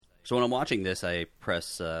So when I'm watching this, I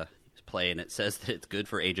press play, and it says that it's good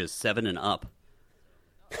for ages 7 and up.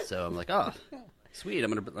 So I'm like, oh, sweet.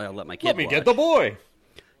 I'll let my kid Let me watch. get the boy.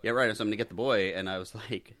 Yeah, right. So I'm going to get the boy, and I was like,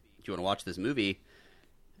 do you want to watch this movie?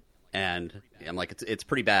 And I'm like, it's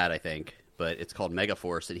pretty bad, I think, but it's called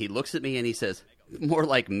Megaforce. And he looks at me, and he says, more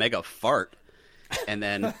like MegaFart. And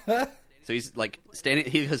then, so he's like standing,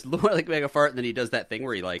 he goes, more like MegaFart, and then he does that thing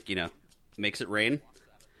where he like, makes it rain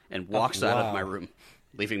and walks out of my room,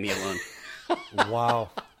 leaving me alone. Wow.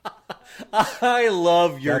 I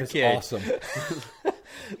love your That is kid. awesome.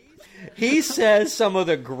 He says some of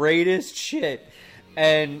the greatest shit,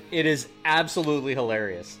 and it is absolutely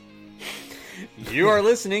hilarious. You are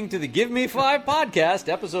listening to the Give Me 5 podcast,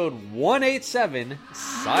 episode 187,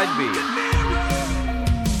 Side B.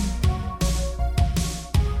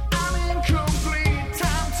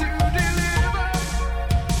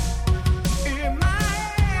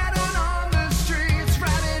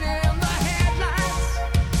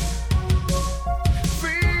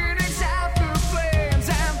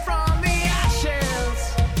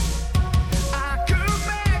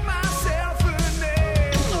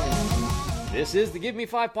 This is the Give Me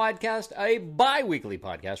 5 podcast, a bi-weekly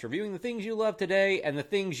podcast reviewing the things you love today and the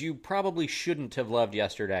things you probably shouldn't have loved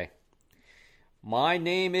yesterday. My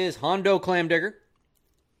name is Hondo Clamdigger,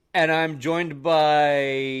 and I'm joined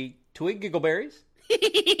by Twig Giggleberries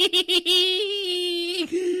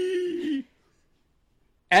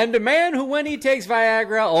and a man who, when he takes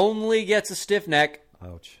Viagra, only gets a stiff neck.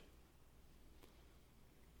 Ouch.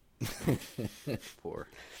 Poor.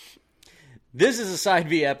 This is a Side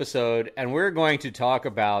B episode, and we're going to talk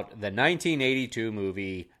about the 1982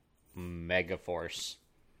 movie Megaforce.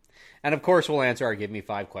 And of course, we'll answer our Give Me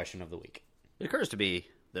 5 question of the week. It occurs to me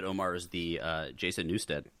that Omar is the Jason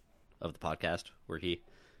Newsted of the podcast, where he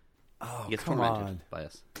gets come tormented on. by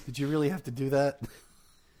us. Did you really have to do that?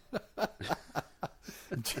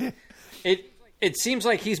 It seems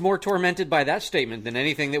like he's more tormented by that statement than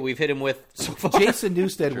anything that we've hit him with so far. Jason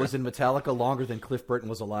Newsted was in Metallica longer than Cliff Burton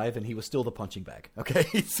was alive, and he was still the punching bag.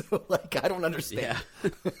 Okay? So, I don't understand. Yeah.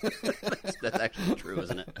 That's actually true,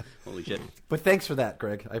 isn't it? Holy shit. But thanks for that,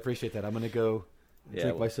 Greg. I appreciate that. I'm going to go drink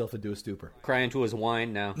well- myself into a stupor. Cry into his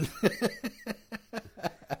wine now.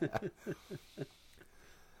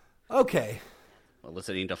 Okay. Well,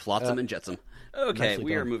 listening to Flotsam and Jetsam. Okay, nicely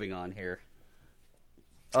we are done. moving on here.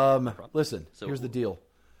 Listen, So- here's the deal.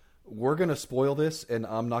 We're going to spoil this, and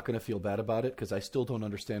I'm not going to feel bad about it, because I still don't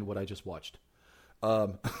understand what I just watched.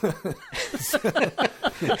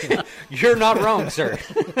 You're not wrong, sir.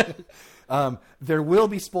 There will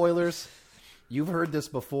be spoilers. You've heard this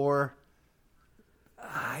before.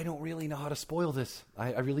 I don't really know how to spoil this.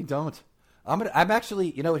 I really don't. I'm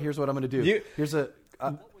actually, here's what I'm going to do. Here's a...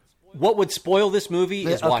 What would spoil this movie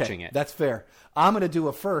is okay, watching it. That's fair. I'm going to do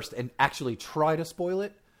a first and actually try to spoil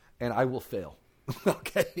it, and I will fail.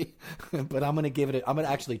 Okay? But I'm going to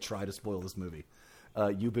actually try to spoil this movie.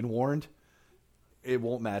 You've been warned. It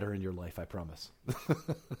won't matter in your life, I promise.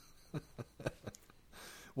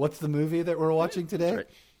 What's the movie that we're watching today? Right.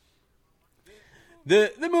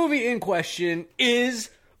 The movie in question is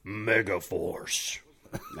Megaforce.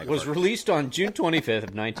 It was released on June 25th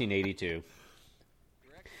of 1982.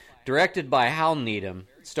 Directed by Hal Needham,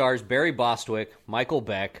 stars Barry Bostwick, Michael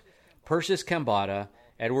Beck, Persis Kambata,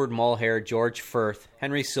 Edward Mulhare, George Firth,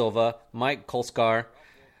 Henry Silva, Mike Kolskar,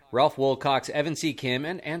 Ralph Wilcox, Evan C. Kim,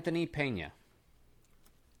 and Anthony Pena.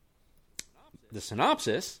 The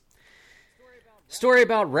synopsis: story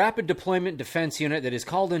about rapid deployment defense unit that is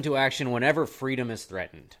called into action whenever freedom is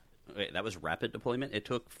threatened. Wait, that was rapid deployment? It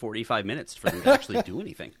took 45 minutes for them to actually do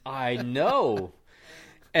anything. I know.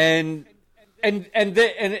 And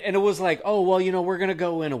it was like, oh, well, we're going to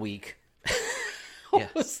go in a week. Yeah. I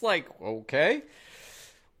was like, okay.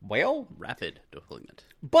 Well, Rapid deployment.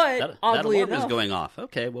 but That oddly alarm enough, is going off.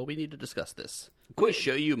 Okay, well, we need to discuss this. Let me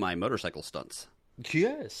show you my motorcycle stunts.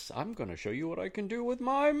 yes, I'm going to show you what I can do with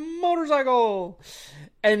my motorcycle.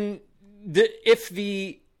 And if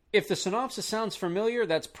the synopsis sounds familiar,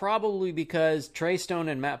 that's probably because Trey Stone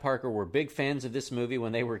and Matt Parker were big fans of this movie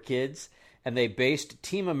when they were kids, and they based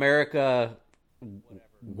Team America,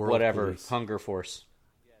 whatever, Police. Hunger Force.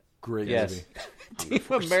 Great Yes. movie. Team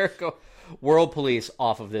America, World Police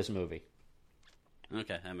off of this movie.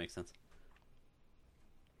 Okay, that makes sense.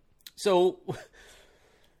 So,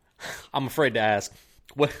 I'm afraid to ask,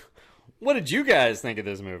 what did you guys think of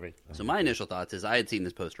this movie? So my initial thoughts is I had seen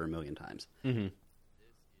this poster a million times. Mm-hmm.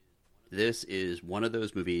 This is one of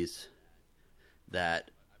those movies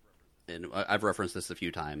that, and I've referenced this a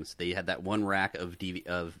few times, they had that one rack of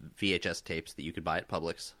VHS tapes that you could buy at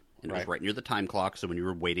Publix, and it was Right. right near the time clock, so when you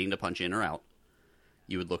were waiting to punch in or out,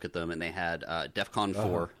 you would look at them, and they had DEFCON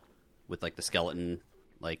 4 with like the skeleton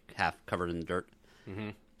like half covered in dirt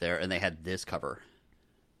there, and they had this cover,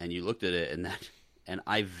 and you looked at it, and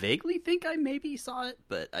I vaguely think I maybe saw it,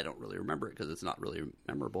 but I don't really remember it because it's not really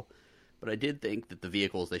memorable. But I did think that the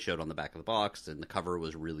vehicles they showed on the back of the box and the cover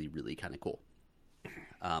was really, really kind of cool.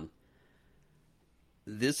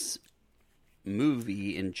 This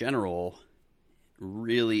movie in general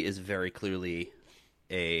really is very clearly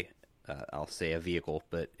I'll say a vehicle,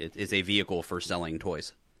 but it is a vehicle for selling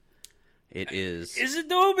toys. It is. Is it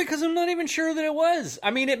though? Because I'm not even sure that it was.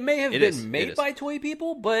 I mean, it may have been made by toy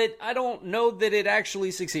people, but I don't know that it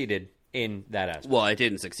actually succeeded in that aspect. Well, it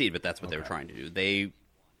didn't succeed, but that's what they were trying to do. They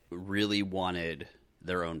really wanted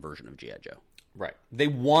their own version of G.I. Joe. Right. They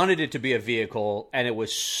wanted it to be a vehicle, and it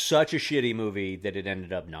was such a shitty movie that it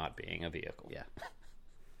ended up not being a vehicle. Yeah.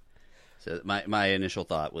 So my initial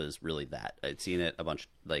thought was really that. I'd seen it a bunch,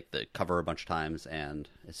 like the cover a bunch of times, and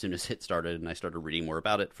as soon as it started and I started reading more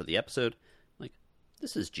about it for the episode, I'm like,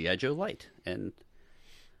 this is G.I. Joe Light, and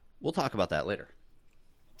we'll talk about that later.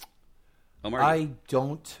 Omar, I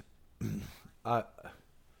don't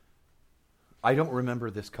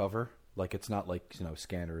remember this cover. Like, it's not like,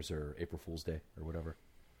 Scanners or April Fool's Day or whatever.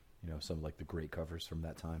 Some like the great covers from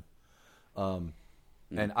that time.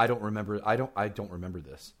 And I don't remember. I don't remember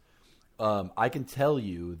this. I can tell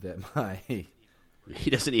you that he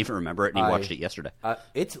doesn't even remember it, and he watched it yesterday.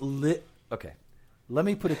 It's lit. Okay, let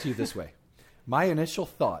me put it to you this way. My initial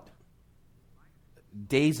thought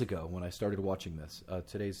days ago when I started watching this.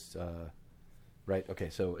 Today's right. Okay,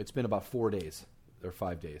 so it's been about 4 days or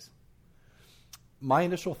 5 days. My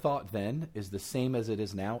initial thought then is the same as it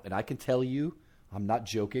is now, and I can tell you, I'm not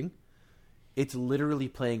joking. It's literally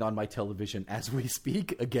playing on my television as we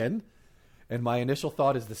speak again, and my initial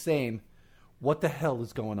thought is the same. What the hell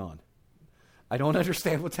is going on? I don't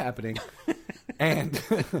understand what's happening, and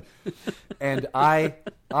I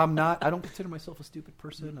don't consider myself a stupid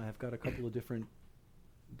person. I've got a couple of different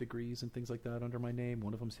degrees and things like that under my name.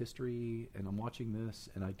 One of them's history, and I'm watching this,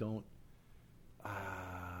 and I don't.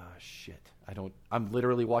 Shit. I'm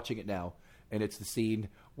literally watching it now, and it's the scene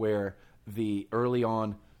where early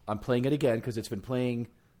on, I'm playing it again because it's been playing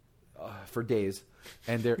for days,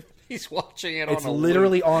 and he's watching it. It's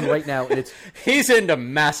literally on right now, and he's into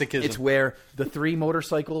masochism. It's where the 3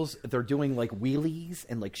 motorcycles, they're doing like wheelies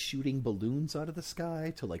and like shooting balloons out of the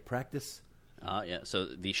sky to like practice. Yeah. So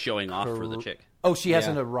the showing off for the chick. Oh, she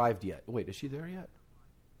hasn't arrived yet. Wait, is she there yet?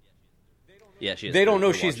 Yeah, she is. They don't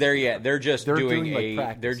know she's there yet. They're just doing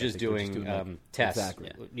practice. They're just doing tests.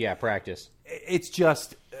 Exactly. Yeah, practice. It's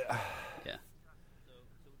just. Yeah.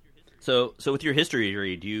 So with your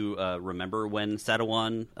history, do you remember when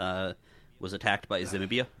Sadawan was attacked by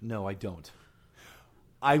Zemibia? No, I don't.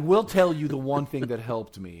 I will tell you the one thing that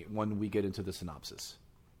helped me when we get into the synopsis,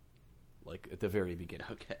 like at the very beginning.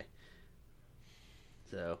 Okay.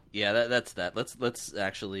 So yeah, that's that. Let's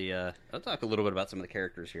actually I'll talk a little bit about some of the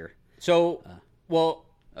characters here. So, Oh,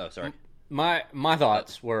 sorry. My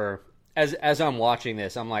thoughts were as I'm watching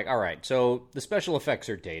this, I'm like, all right. So the special effects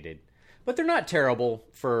are dated, but they're not terrible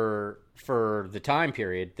for the time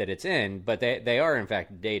period that it's in. But they are in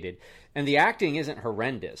fact dated, and the acting isn't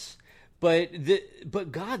horrendous. But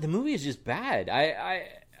God, the movie is just bad.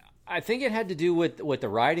 I think it had to do with the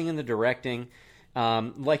writing and the directing.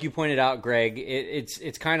 Like you pointed out, Greg,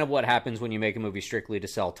 it's kind of what happens when you make a movie strictly to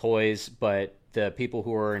sell toys, but the people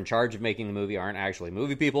who are in charge of making the movie aren't actually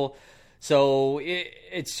movie people. So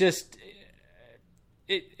it's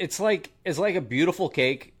like a beautiful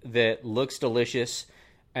cake that looks delicious,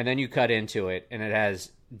 and then you cut into it, and it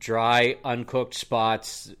has dry, uncooked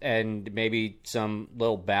spots, and maybe some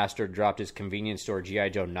little bastard dropped his convenience store G.I.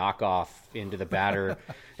 Joe knockoff into the batter,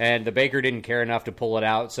 and the baker didn't care enough to pull it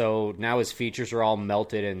out, so now his features are all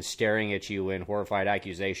melted and staring at you in horrified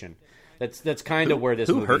accusation. That's kind of where this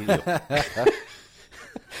movie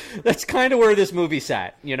That's kind of where this movie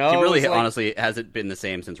sat, He really honestly hasn't been the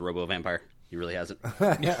same since Robo Vampire. He really hasn't.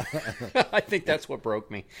 I think that's what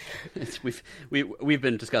broke me. We've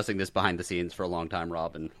been discussing this behind the scenes for a long time,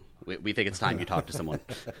 Rob, and we think it's time you talk to someone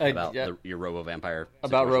about your Robo Vampire.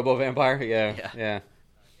 About Robo Vampire, yeah.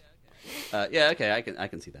 Okay, I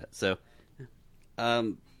can see that. So,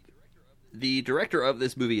 the director of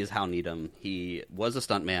this movie is Hal Needham. He was a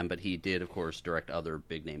stuntman, but he did, of course, direct other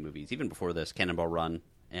big name movies. Even before this, Cannonball Run,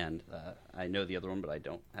 and I know the other one, but I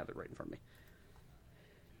don't have it right in front of me.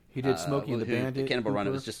 He did Smokey and the Bandit. Cannonball Run.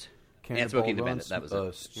 It was just Smokey and the Bandit. That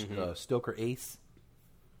was it. Stoker Ace.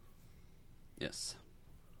 Yes.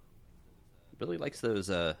 Really likes those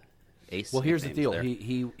Ace. Well, here's the deal. There.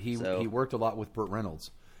 He worked a lot with Burt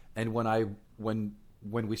Reynolds, and when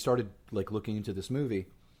when we started like looking into this movie,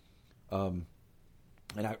 and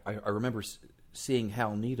I remember seeing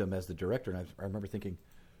Hal Needham as the director, and I remember thinking,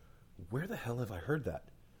 where the hell have I heard that?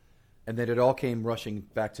 And then it all came rushing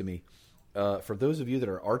back to me. For those of you that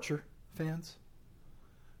are Archer fans,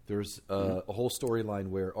 there's a whole storyline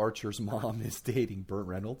where Archer's mom is dating Burt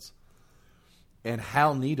Reynolds, and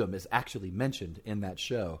Hal Needham is actually mentioned in that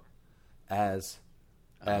show as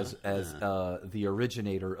the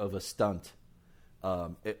originator of a stunt.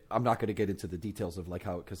 I'm not going to get into the details of like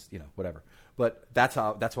how, because whatever. But that's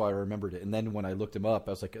how I remembered it. And then when I looked him up,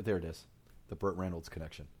 I was like, there it is, the Burt Reynolds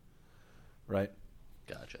connection, right?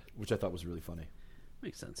 Gotcha. Which I thought was really funny.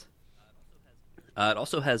 Makes sense. It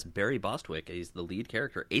also has Barry Bostwick. He's the lead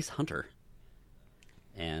character, Ace Hunter,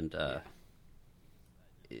 and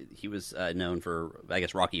he was known for, I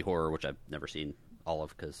guess, Rocky Horror, which I've never seen all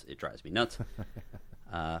of because it drives me nuts.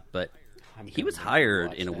 But he was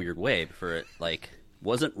hired in a weird way for it. Like,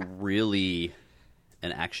 wasn't really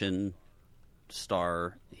an action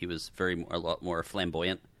star. He was a lot more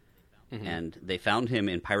flamboyant, and they found him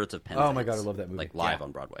in Pirates of Penzance. Oh my god, I love that movie! Like live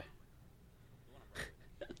on Broadway.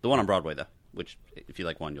 The one on Broadway, though, which if you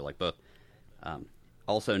like one, you'll like both.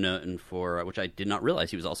 Also known for, which I did not realize,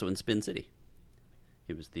 he was also in Spin City.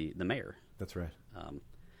 He was the mayor. That's right.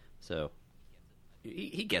 So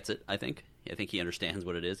he gets it. I think he understands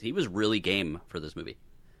what it is. He was really game for this movie.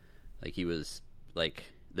 Like, he was like,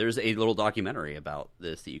 there's a little documentary about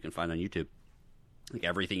this that you can find on YouTube. Like,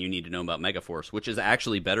 everything you need to know about Megaforce, which is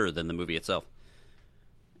actually better than the movie itself,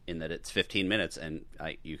 in that it's 15 minutes and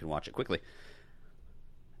you can watch it quickly.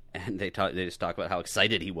 And they just talk about how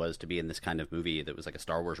excited he was to be in this kind of movie that was like a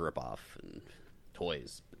Star Wars ripoff and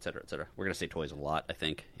toys, et cetera, et cetera. We're going to say toys a lot, I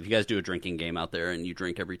think. If you guys do a drinking game out there and you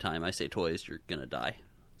drink every time I say toys, you're going to die.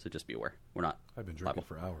 So just be aware. We're not. I've been drinking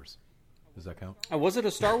for hours. Does that count? Was it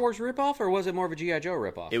a Star Wars ripoff, or was it more of a G.I. Joe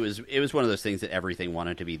ripoff? It was one of those things that everything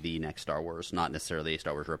wanted to be the next Star Wars. Not necessarily a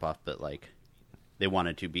Star Wars ripoff, but like they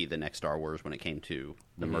wanted to be the next Star Wars when it came to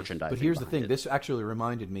the merchandising. But here's the thing. it. This actually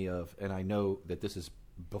reminded me of, and I know that this is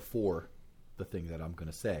before the thing that I'm going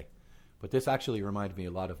to say, but this actually reminded me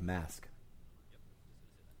a lot of Mask.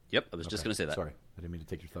 Yep, I was just going to say that. Sorry, I didn't mean to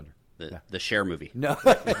take your thunder. The Cher movie. No,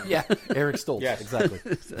 yeah, Eric Stoltz. Yes. Exactly.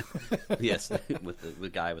 Yes, with the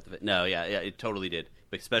guy with the... No, yeah, it totally did.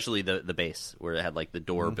 Especially the base, where it had like the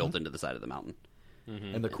door built into the side of the mountain.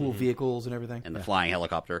 And the cool vehicles and everything. And the flying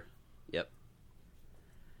helicopter. Yep.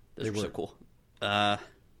 Those were so cool. Anyway,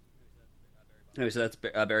 so that's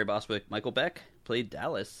Barry Bostwick. Michael Beck played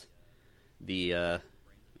Dallas. I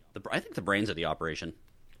think the brains of the operation.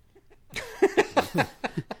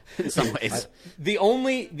 In some ways. The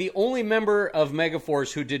only member of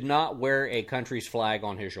Megaforce who did not wear a country's flag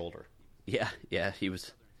on his shoulder. Yeah, he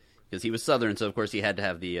was... Because he was Southern, so of course he had to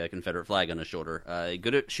have the Confederate flag on his shoulder.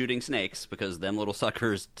 Good at shooting snakes, because them little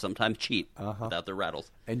suckers sometimes cheat without their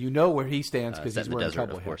rattles. And you know where he stands because he's wearing a desert,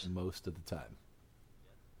 cowboy hat most of the time.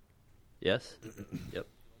 Yes. Yep.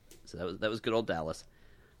 So that was good old Dallas.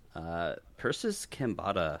 Persis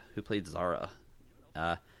Kambata, who played Zara.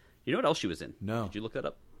 You know what else she was in? No. Did you look that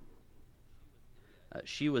up?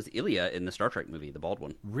 She was Ilya in the Star Trek movie, the bald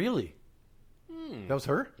one. Really? That was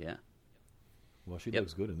her? Yeah. Well, she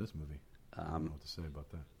looks good in this movie. I don't know what to say about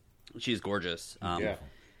that. She's gorgeous. Yeah.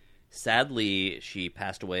 Sadly, she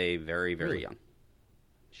passed away very, very young.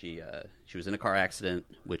 She was in a car accident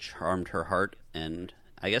which harmed her heart, and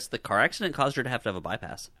I guess the car accident caused her to have a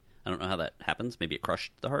bypass. I don't know how that happens. Maybe it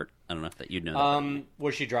crushed the heart. I don't know if that you'd know that.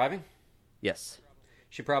 Was she driving? Yes.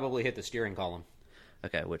 She probably hit the steering column.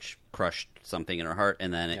 Okay, which crushed something in her heart,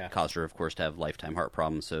 and then it caused her, of course, to have lifetime heart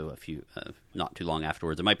problems. So a few, not too long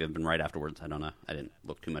afterwards, it might have been right afterwards. I don't know. I didn't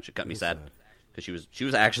look too much. It cut me sad because she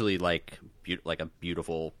was actually like a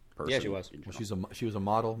beautiful person. Yeah, she was. Well, she was a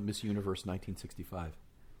model, Miss Universe 1965.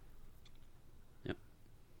 Yep.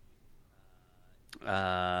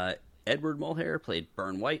 Edward Mulhare played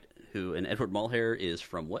Burn White, and Edward Mulhare is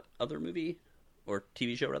from what other movie or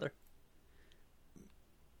TV show rather?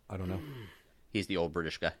 I don't know. He's the old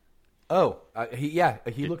British guy. Oh, he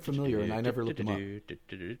looked familiar, and I never looked him up.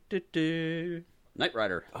 Knight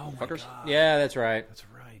Rider. Oh, my fuckers. God. Yeah, that's right. That's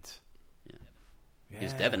right. Yeah.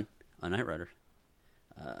 He's Devin on Knight Rider.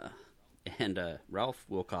 And Ralph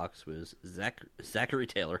Wilcox was Zachary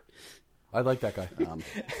Taylor. I like that guy.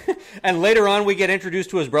 And later on, we get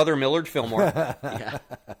introduced to his brother, Millard Fillmore. Yeah.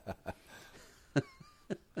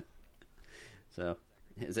 So,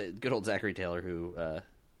 it's a good old Zachary Taylor who...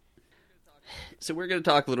 So we're going to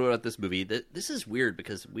talk a little bit about this movie. This is weird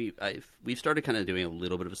because we've started kind of doing a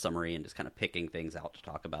little bit of a summary and just kind of picking things out to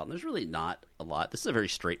talk about. And there's really not a lot. This is a very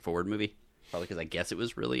straightforward movie. Probably because I guess it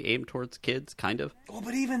was really aimed towards kids, kind of. Oh,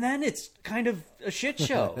 but even then, it's kind of a shit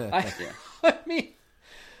show. I mean...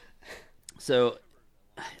 So,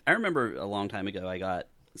 I remember a long time ago I got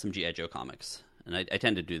some G.I. Joe comics. And I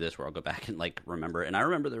tend to do this where I'll go back and, like, remember. And I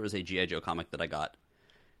remember there was a G.I. Joe comic that I got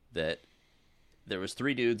that there was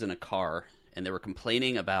 3 dudes in a car, and they were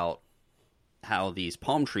complaining about how these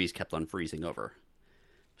palm trees kept on freezing over.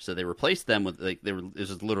 So they replaced them with, like, this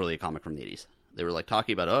was literally a comic from the 80s. They were, like,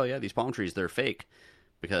 talking about, oh, yeah, these palm trees, they're fake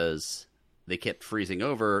because they kept freezing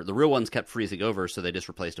over. The real ones kept freezing over, so they just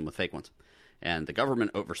replaced them with fake ones. And the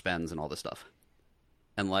government overspends and all this stuff.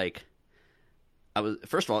 And, like,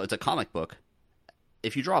 first of all, it's a comic book.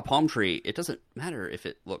 If you draw a palm tree, it doesn't matter if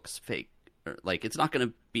it looks fake. Or, like, it's not going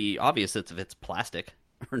to be obvious if it's plastic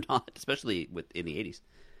or not, especially in the 80s.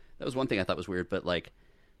 That was one thing I thought was weird, but, like,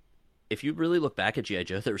 if you really look back at G.I.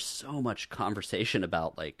 Joe, there's so much conversation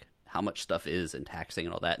about, like, how much stuff is and taxing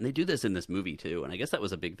and all that. And they do this in this movie, too. And I guess that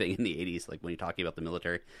was a big thing in the 80s, like, when you're talking about the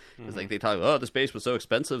military. It's like they talk, oh, this base was so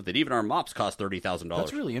expensive that even our mops cost $30,000.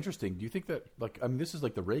 That's really interesting. Do you think that, like, I mean, this is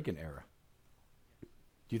like the Reagan era.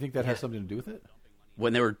 Do you think that has something to do with it?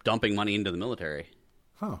 When they were dumping money into the military.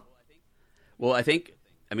 Huh. Well, I think,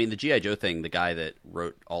 I mean, the G.I. Joe thing, the guy that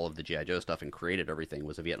wrote all of the G.I. Joe stuff and created everything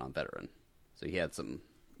was a Vietnam veteran. So he had some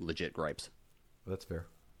legit gripes. Well, that's fair.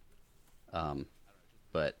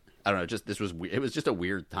 But I don't know, it was just a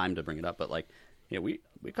weird time to bring it up. But, like, you know,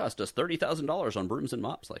 we cost us $30,000 on brooms and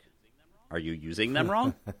mops. Like, are you using them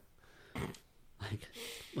wrong?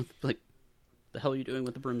 like, the hell are you doing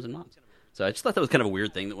with the brooms and mops? So I just thought that was kind of a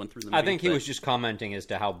weird thing that went through the movie. I think he was just commenting as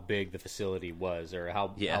to how big the facility was, or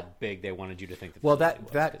how big they wanted you to think the facility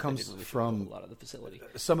was. That comes really from a lot of the facility.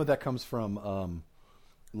 Some of that comes from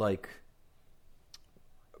like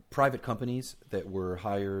private companies that were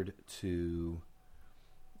hired to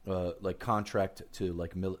like contract to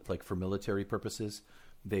like for military purposes.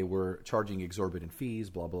 They were charging exorbitant fees,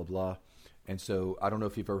 blah blah blah. And so I don't know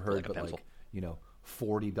if you've ever heard, but like, you know,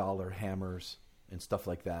 $40 hammers and stuff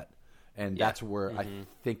like that. And that's where I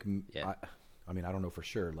think, I mean, I don't know for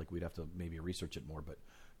sure. Like, we'd have to maybe research it more, but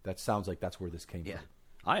that sounds like that's where this came from.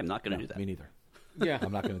 I am not going to do that. Me neither. Yeah.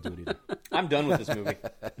 I'm not going to do it either. I'm done with this movie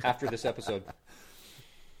after this episode.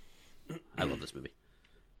 I love this movie.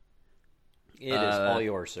 It is all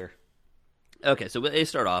yours, sir. Okay, so they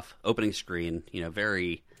start off, opening screen, you know,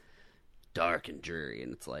 very dark and dreary,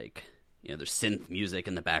 and it's like, you know, there's synth music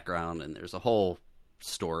in the background, and there's a whole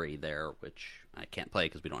story there, which I can't play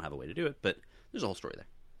because we don't have a way to do it, but there's a whole story there.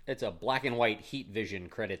 It's a black and white heat vision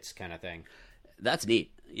credits kind of thing. That's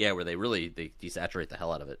neat. Yeah, where they desaturate the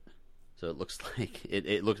hell out of it. So it looks like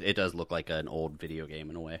it does look like an old video game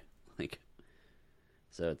in a way. Like,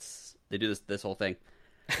 so they do this whole thing.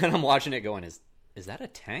 And I'm watching it going, is that a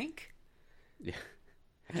tank? Yeah.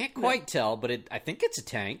 I can't quite tell, but I think it's a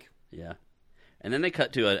tank. Yeah. And then they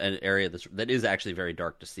cut to an area that is actually very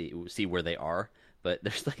dark to see where they are. But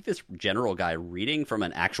there's like this general guy reading from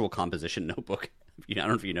an actual composition notebook. I don't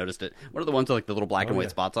know if you noticed it. One of the ones with like the little black and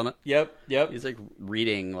white spots on it. Yep. He's like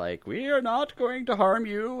reading like, we are not going to harm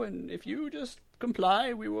you, and if you just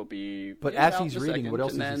comply, we will be. But as he's reading, what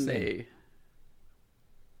else is he saying?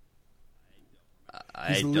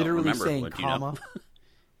 He's literally saying comma,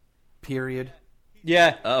 period.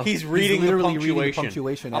 Yeah, he's reading literally the reading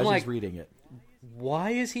punctuation as he's reading it.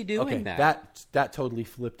 Why is he doing that? That totally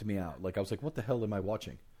flipped me out. Like, I was like, what the hell am I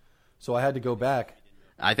watching? So I had to go back.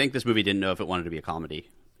 I think this movie didn't know if it wanted to be a comedy.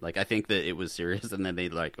 Like, I think that it was serious, and then they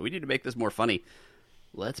we need to make this more funny.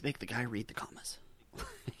 Let's make the guy read the commas.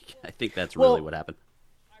 I think that's really what happened.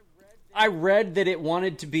 I read that it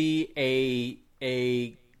wanted to be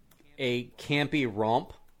a campy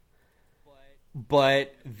romp,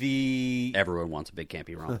 but everyone wants a big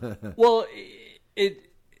campy romp. Well,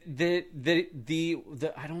 the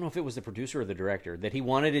I don't know if it was the producer or the director that he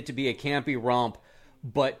wanted it to be a campy romp,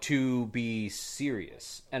 but to be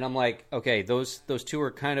serious. And I'm like, okay, those two are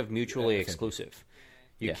kind of mutually exclusive.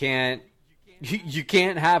 You can't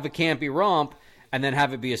have a campy romp and then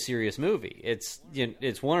have it be a serious movie. It's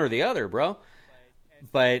one or the other, bro.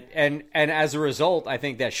 But and as a result, I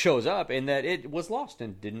think that shows up in that it was lost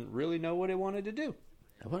and didn't really know what it wanted to do.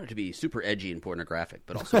 I want it to be super edgy and pornographic,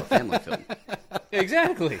 but also a family film.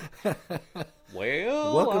 Exactly.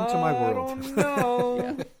 Well, welcome to my world. I don't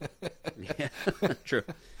know. Yeah. True.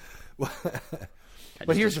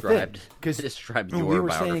 But here's the thing, because described your we were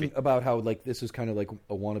biography. saying about how like this is kind of like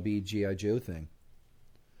a wannabe G.I. Joe thing.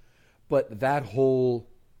 But that whole,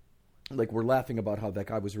 like, we're laughing about how that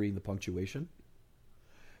guy was reading the punctuation.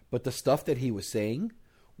 But the stuff that he was saying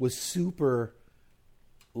was super,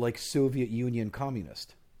 like, Soviet Union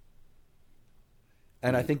communist.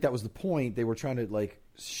 And I think that was the point. They were trying to like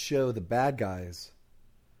show the bad guys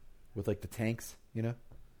with like the tanks, you know?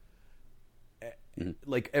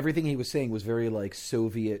 Like everything he was saying was very like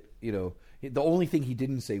Soviet, you know. The only thing he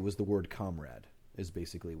didn't say was the word comrade, is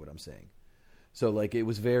basically what I'm saying. So like it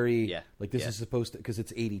was very like this is supposed to, because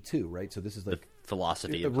it's 82, right? So this is like the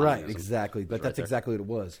philosophy of right, communism exactly. But that's exactly what it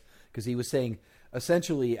was, because he was saying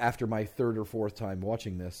essentially after my third or fourth time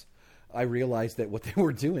watching this, I realized that what they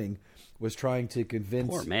were doing was trying to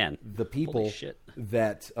convince the people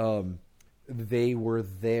that they were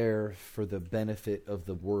there for the benefit of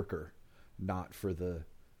the worker, not for the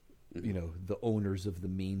you know, the owners of the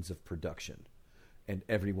means of production. And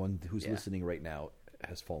everyone who's listening right now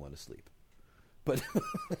has fallen asleep. But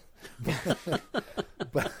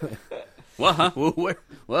what? Huh?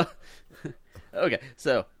 What? Okay,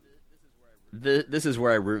 so this is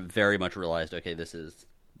where I very much realized, okay, this is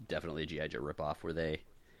definitely a G.I. Joe ripoff, where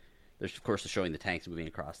there's of course showing the tanks moving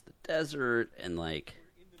across the desert, and like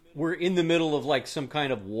we're in the middle of like some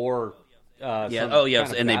kind of war. And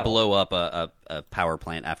they blow up a power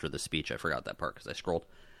plant after the speech. I forgot that part because I scrolled.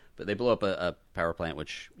 But they blow up a power plant,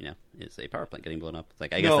 which, you know, is a power plant getting blown up.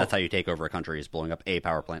 Like, I guess that's how you take over a country, is blowing up a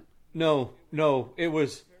power plant. No, it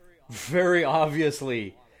was very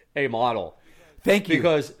obviously a model. Thank you.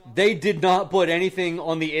 Because they did not put anything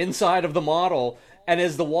on the inside of the model, and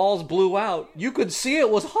as the walls blew out, you could see it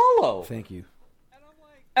was hollow. Thank you.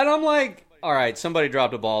 And I'm like, all right, somebody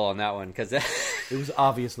dropped a ball on that one, because it was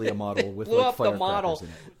obviously a model with like firecrackers in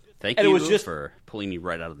it. Thank you for pulling me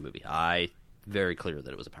right out of the movie. Very clear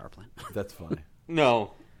that it was a power plant. That's funny.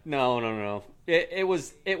 No. It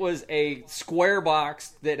was a square box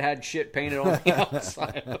that had shit painted on the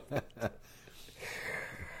outside of it.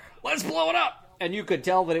 Let's blow it up, and you could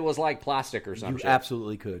tell that it was like plastic or something. You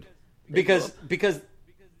absolutely could, because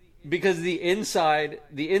the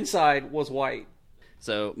inside was white.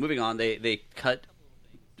 So moving on, they cut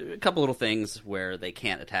a couple little things where they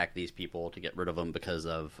can't attack these people to get rid of them because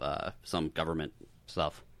of some government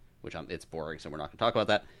stuff. Which it's boring, so we're not going to talk about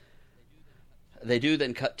that. They do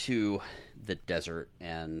then cut to the desert,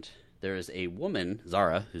 and there is a woman,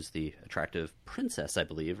 Zara, who's the attractive princess, I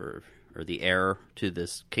believe, or the heir to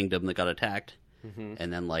this kingdom that got attacked. Mm-hmm.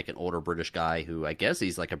 And then like an older British guy who I guess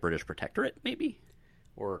he's like a British protectorate, maybe?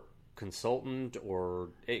 Or consultant, or...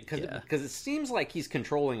 Because it seems like he's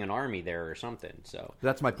controlling an army there or something, so...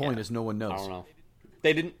 That's my point, is no one knows. I don't know.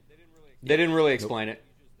 They didn't really explain it.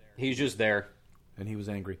 He's just there. And he was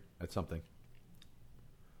angry at something.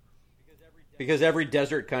 Because every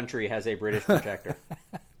desert country has a British protector.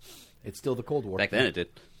 It's still the Cold War. Back then it did.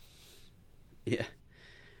 Yeah.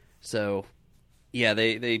 So, yeah,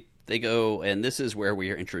 they go, and this is where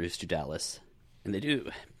we are introduced to Dallas. And they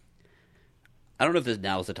do... I don't know if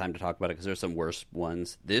now is the time to talk about it, because there's some worse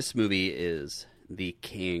ones. This movie is the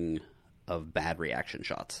king of bad reaction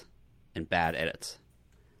shots and bad edits.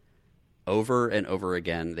 Over and over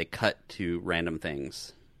again, they cut to random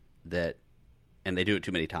things and they do it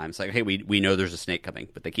too many times. Like, hey, we know there's a snake coming,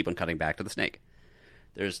 but they keep on cutting back to the snake.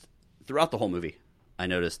 Throughout the whole movie, I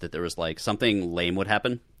noticed that there was like something lame would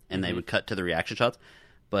happen, and they would cut to the reaction shots,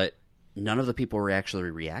 but none of the people were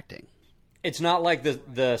actually reacting. It's not like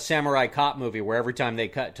the Samurai Cop movie where every time they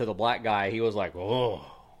cut to the black guy, he was like, oh.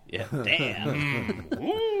 Yeah, damn.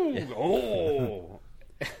 Ooh, yeah. Oh.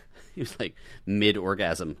 He was like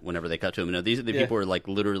mid-orgasm whenever they cut to him. No, these are the people who are like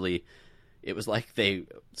literally... It was like they...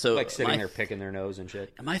 So like sitting there picking their nose and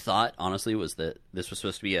shit. My thought, honestly, was that this was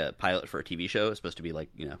supposed to be a pilot for a TV show. It was supposed to be like,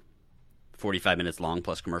 45 minutes long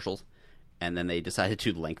plus commercials. And then they decided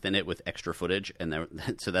to lengthen it with extra footage. And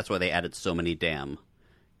so that's why they added so many damn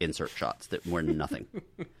insert shots that were nothing.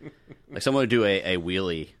 Like someone would do a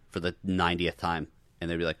wheelie for the 90th time. And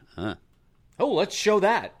they'd be like, huh. Oh, let's show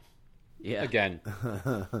that. Yeah. Again.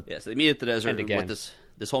 Yeah, so they meet at the desert. And what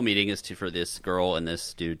this whole meeting is for this girl and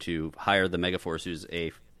this dude to hire the Megaforce, who's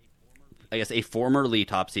a formerly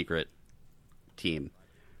top secret team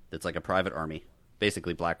that's like a private army.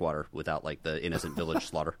 Basically Blackwater without like the innocent village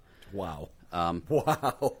slaughter. Wow.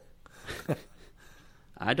 Wow.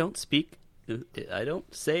 I don't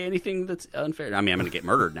say anything that's unfair. I mean, I'm going to get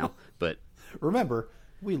murdered now, but... Remember,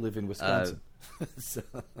 we live in Wisconsin.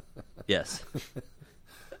 Yes.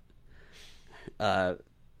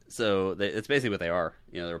 So it's basically what they are.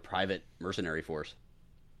 They're a private mercenary force,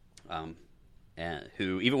 and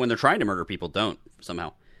who, even when they're trying to murder people, don't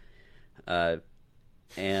somehow.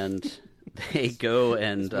 And they go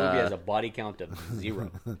and this movie has a body count of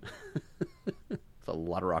 0. It's a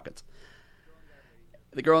lot of rockets.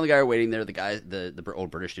 The girl and the guy are waiting there. The guy, the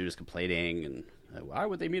old British dude, is complaining, and why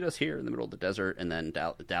would they meet us here in the middle of the desert? And then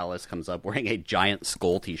Dallas comes up wearing a giant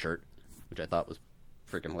skull T-shirt, which I thought was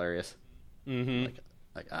freaking hilarious. Mm-hmm.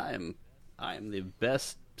 Like I am the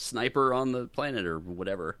best sniper on the planet or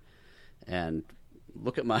whatever, and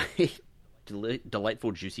look at my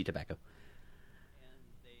delightful juicy tobacco.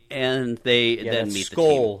 And they then meet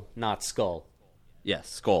skull, the team. not skull. Yes,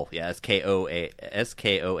 skull. Yeah, Skoal.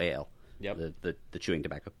 Yep. The chewing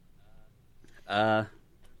tobacco.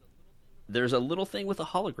 There's a little thing with a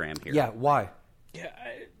hologram here. Yeah, why? Yeah,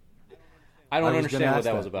 I don't understand what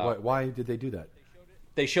that was about. Why did they do that?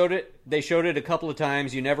 They showed it. They showed it a couple of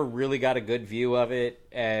times. You never really got a good view of it,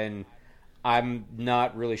 and I'm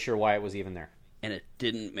not really sure why it was even there. And it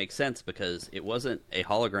didn't make sense because it wasn't a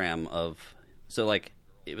hologram of. So like,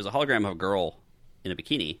 it was a hologram of a girl in a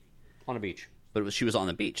bikini On a beach. But she was on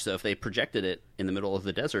the beach. So if they projected it in the middle of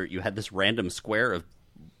the desert, you had this random square of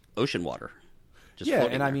ocean water. Yeah,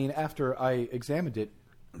 and there. I mean, after I examined it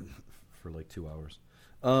for like 2 hours,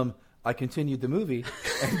 I continued the movie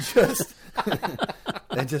and just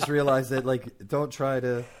and just realized that, like, don't try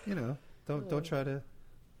to, don't try to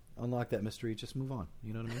unlock that mystery. Just move on.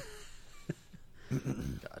 You know what I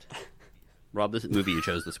mean? God. Rob, this movie you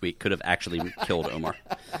chose this week could have actually killed Omar.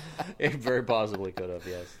 It very possibly could have,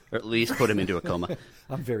 yes. Or at least put him into a coma.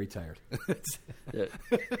 I'm very tired.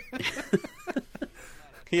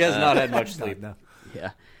 He has not had much sleep. No.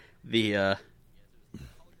 Yeah.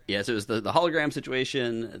 So it was the hologram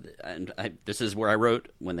situation, and this is where I wrote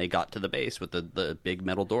when they got to the base with the big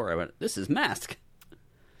metal door. I went, "This is Mask."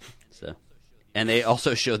 So, and they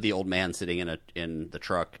also showed the old man sitting in the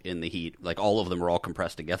truck in the heat. Like all of them were all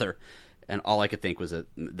compressed together, and all I could think was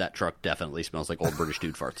that truck definitely smells like old British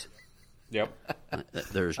dude farts. Yep.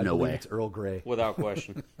 There's no way. It's Earl Grey, without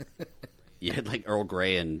question. Yeah, like Earl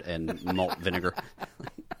Grey and malt vinegar.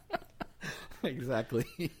 Exactly.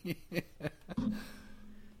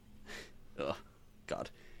 Oh,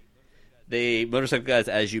 God. The motorcycle guys,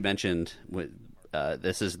 as you mentioned,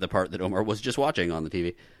 this is the part that Omar was just watching on the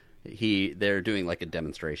TV. They're doing like a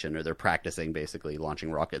demonstration, or they're practicing basically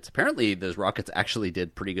launching rockets. Apparently, those rockets actually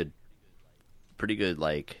did pretty good.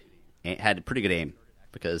 Like, had pretty good aim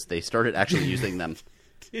because they started actually using them.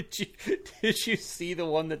 Did you see the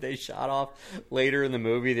one that they shot off later in the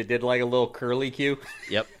movie that did like a little curly cue?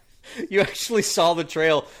 Yep. You actually saw the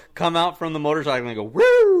trail come out from the motorcycle and go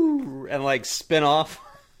woo and like spin off.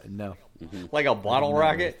 No. Like a bottle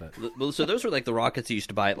rocket. Well, so those were like the rockets you used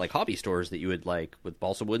to buy at like hobby stores that you would like with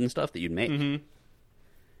balsa wood and stuff that you'd make. Mm-hmm.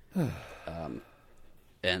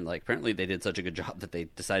 And like apparently they did such a good job that they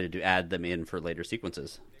decided to add them in for later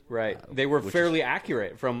sequences. Right. They were fairly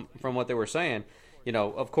accurate from what they were saying. You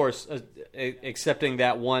know, of course, excepting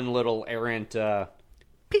that one little errant.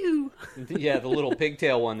 Pew! Yeah, the little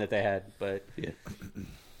pigtail one that they had, but yeah.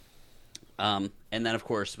 And then, of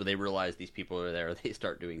course, when they realize these people are there, they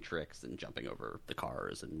start doing tricks and jumping over the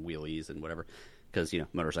cars and wheelies and whatever, because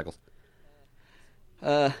motorcycles.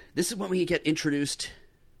 This is when we get introduced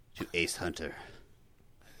to Ace Hunter.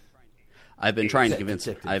 I've been trying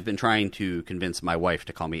to convince my wife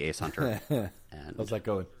to call me Ace Hunter. And how's that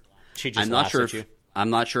going? She just laughs at you. I'm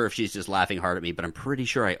not sure if she's just laughing hard at me, but I'm pretty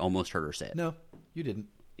sure I almost heard her say it. No, you didn't.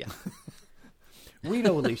 Yeah. We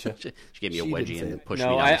know Alicia. She gave me a wedgie and pushed me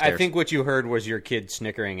down the stairs. I think what you heard was your kid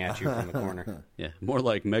snickering at you from the corner. Yeah, more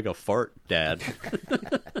like MegaFart, Dad.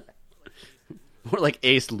 More like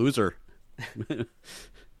Ace Loser.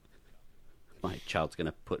 My child's going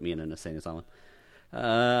to put me in an insane asylum.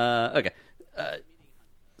 Okay.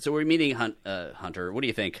 So we're meeting Hunter. What do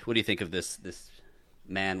you think? What do you think of this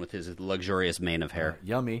man with his luxurious mane of hair?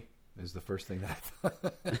 Yummy is the first thing that I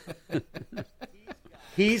thought.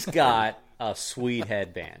 He's got a sweet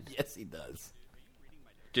headband. Yes, he does.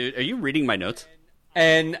 Dude, are you reading my notes?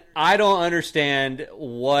 And I don't understand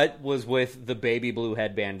what was with the baby blue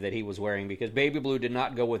headband that he was wearing, because baby blue did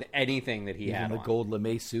not go with anything that he Even had the on. gold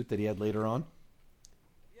lame suit that he had later on.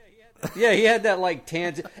 Yeah, he had that like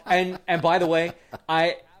tan. And by the way,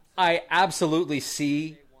 I absolutely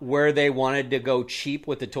see where they wanted to go cheap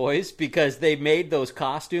with the toys, because they made those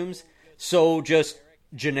costumes so just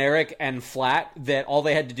generic and flat that all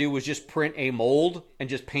they had to do was just print a mold and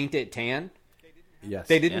just paint it tan. Yes.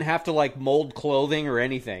 They didn't have to like mold clothing or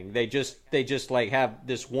anything. They just like have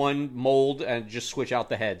this one mold and just switch out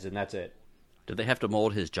the heads, and that's it. Did they have to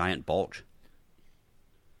mold his giant bulge?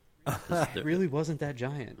 It really wasn't that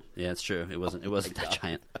giant. Yeah, it's true. It wasn't that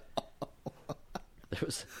giant. There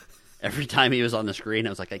was every time he was on the screen, I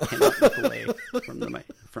was like, I cannot look away from the man.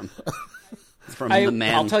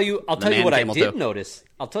 I'll tell you what I did notice.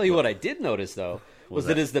 I'll tell you what I did notice though was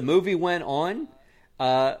that as the movie went on,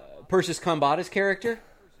 Persis Khambatta's character,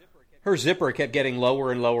 her zipper kept getting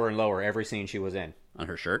lower and lower and lower every scene she was in. On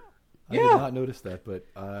her shirt? I did not notice that, but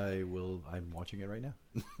I will. I'm watching it right now.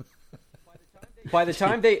 By the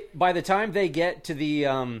time they get to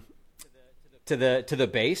the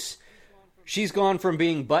base, she's gone from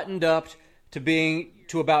being buttoned up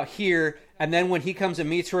to about here, and then when he comes and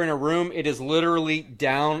meets her in a room, it is literally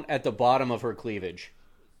down at the bottom of her cleavage.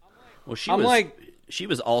 Well, she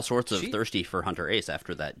was all sorts of thirsty for Hunter Ace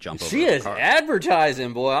after that jump over She the is car.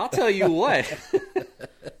 advertising, boy. I'll tell you what.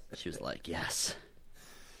 She was like, yes.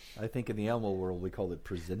 I think in the Elmo world we call it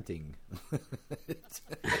presenting. It's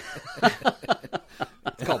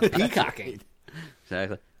called peacocking.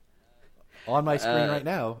 Exactly. On my screen right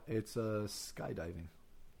now, it's skydiving.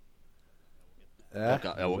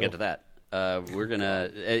 We'll get to that. We're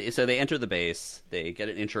gonna. So they enter the base. They get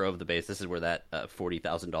an intro of the base. This is where that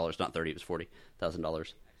 $40,000, not 30, it was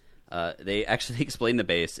 $40,000. They actually explain the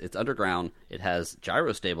base. It's underground. It has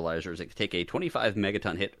gyro stabilizers. It can take a 25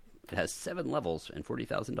 megaton hit. It has 7 levels and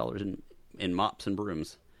 $40,000 in mops and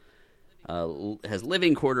brooms. It has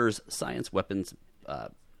living quarters, science, weapons,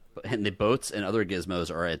 and the boats and other gizmos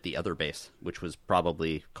are at the other base, which was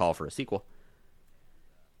probably call for a sequel.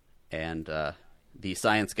 And the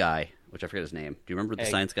science guy, which I forget his name. Do you remember the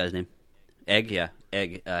science guy's name? Egg, yeah.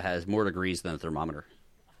 Egg has more degrees than a thermometer.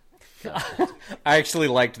 I actually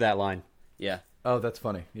liked that line. Yeah. Oh, that's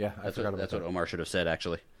funny. Yeah, I forgot about that. That's what Omar should have said,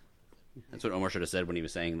 actually. That's what Omar should have said when he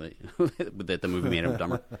was saying that the movie made him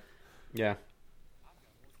dumber. Yeah.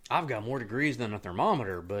 I've got more degrees than a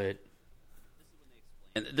thermometer, but...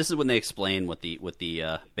 And this is when they explain what the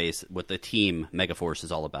team Megaforce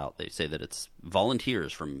is all about. They say that it's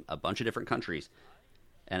volunteers from a bunch of different countries.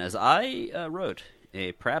 And as I wrote,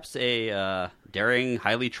 perhaps a daring,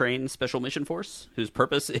 highly trained special mission force whose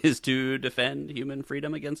purpose is to defend human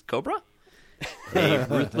freedom against Cobra? A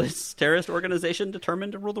ruthless terrorist organization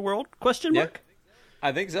determined to rule the world? Question mark? Yeah,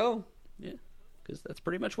 I think so. Yeah, because that's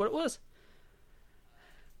pretty much what it was.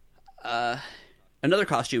 Another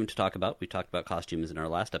costume to talk about. We talked about costumes in our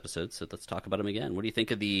last episode, so let's talk about them again. What do you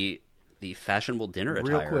think of the fashionable dinner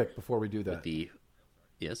attire? Real quick, before we do that.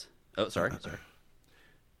 Yes? Oh, sorry.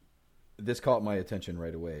 This caught my attention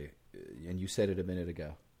right away, and you said it a minute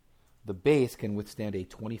ago. The base can withstand a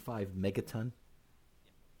 25 megaton?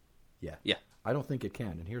 Yeah. Yeah. I don't think it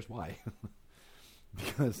can, and here's why.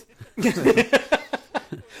 Because...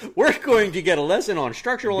 We're going to get a lesson on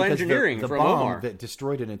structural engineering the from bomb Omar. that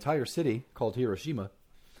destroyed an entire city called Hiroshima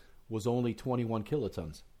was only 21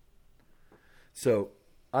 kilotons. So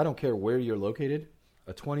I don't care where you're located,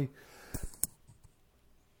 a 25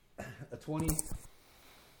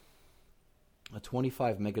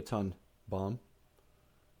 megaton bomb.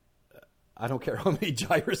 I don't care how many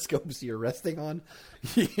gyroscopes you're resting on.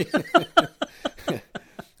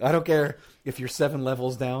 I don't care if you're 7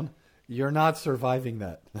 levels down. You're not surviving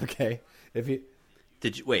that, okay?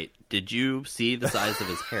 Did you see the size of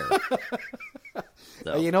his hair?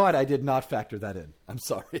 So. You know what? I did not factor that in. I'm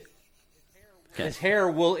sorry. Okay. His hair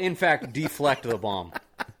will, in fact, deflect the bomb.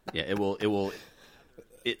 Yeah,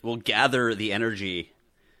 it will gather the energy,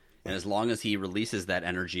 and as long as he releases that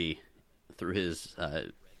energy through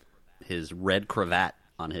his red cravat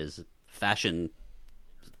on his fashion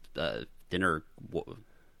dinner,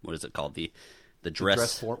 what is it called? The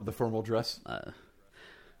dress, the formal dress,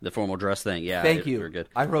 the formal dress thing. Yeah, thank you. Very good.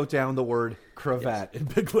 I wrote down the word cravat in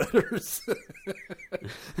big letters.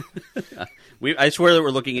 I swear that we're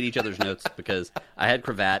looking at each other's notes because I had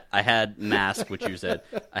cravat, I had mask, which you said,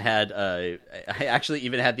 I actually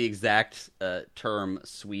even had the exact term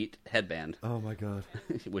 "sweet headband." Oh my god!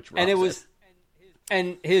 Which and it was,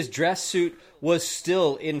 and his dress suit was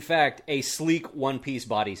still, in fact, a sleek one-piece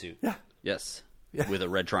bodysuit. Yeah. Yes. Yeah. With a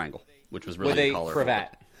red triangle. Which was really with a colorful.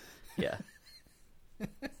 Cravat. Yeah.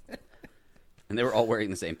 And they were all wearing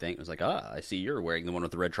the same thing. It was like, I see you're wearing the one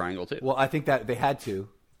with the red triangle too. Well, I think that they had to,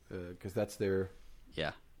 because that's their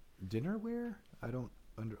dinner wear. I'm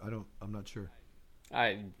not sure.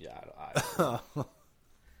 My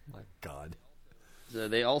God. So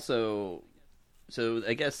they also,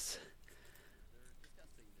 I guess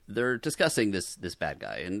they're discussing this bad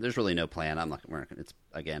guy, and there's really no plan. It's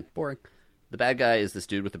again boring. The bad guy is this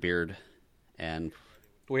dude with the beard, and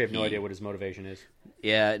we have no idea what his motivation is.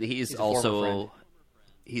 Yeah, he's also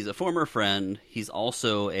he's a former friend. He's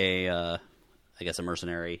also I guess a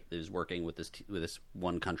mercenary who's working with this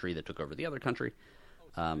one country that took over the other country.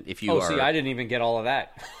 See, I didn't even get all of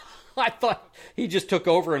that. I thought he just took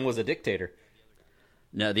over and was a dictator.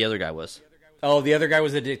 No, the other guy was. Oh, the other guy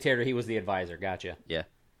was the dictator. He was the advisor. Gotcha. Yeah.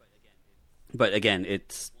 But again,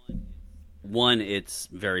 it's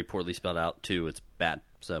very poorly spelled out. 2, it's bad.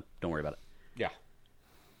 So don't worry about it. Yeah.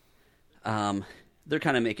 They're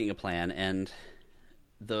kind of making a plan, and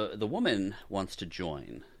the woman wants to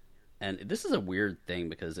join, and this is a weird thing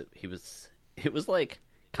because it was like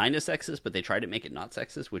kind of sexist, but they tried to make it not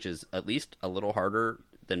sexist, which is at least a little harder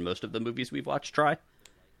than most of the movies we've watched try.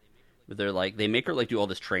 They're like, they make her like do all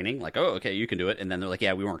this training, like, oh, okay, you can do it, and then they're like,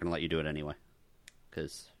 yeah, we weren't going to let you do it anyway,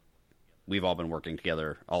 because we've all been working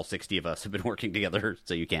together. All 60 of us have been working together,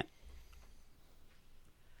 so you can't.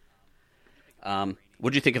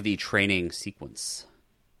 What do you think of the training sequence?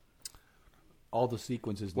 All the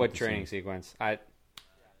sequences. What training sequence?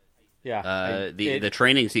 The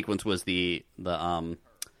training sequence was the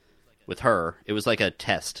with her. It was like a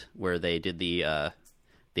test where they did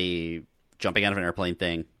the jumping out of an airplane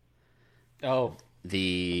thing. Oh,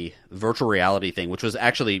 the virtual reality thing, which was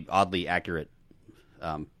actually oddly accurate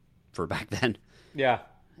for back then. Yeah,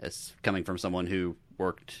 as coming from someone who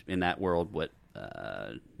worked in that world.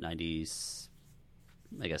 90s?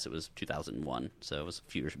 I guess it was 2001, so it was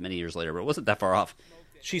many years later, but it wasn't that far off.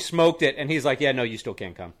 She smoked it, and he's like, "Yeah, no, you still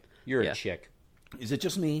can't come. You're a chick." Is it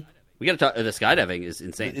just me? We got to talk. The skydiving is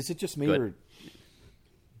insane. Is it just me, or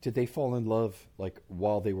did they fall in love like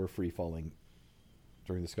while they were free falling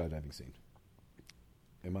during the skydiving scene?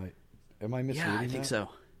 Am I misreading Yeah, I think that? so.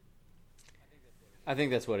 I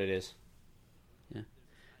think that's what it is. Yeah.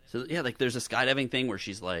 So yeah, like there's a skydiving thing where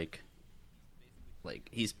she's like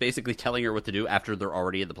he's basically telling her what to do after they're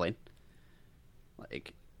already in the plane.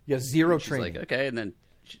 Like, yeah, zero she's training. Like, okay, and then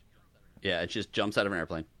it just jumps out of an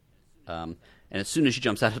airplane. And as soon as she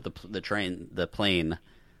jumps out of the plane,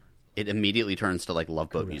 it immediately turns to like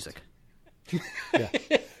Love Boat music. Yeah.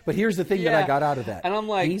 But here's the thing that I got out of that. And I'm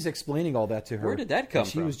like, he's explaining all that to her. Where did that come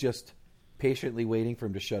from? from? She was just patiently waiting for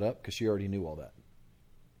him to shut up because she already knew all that.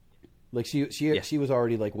 Like she was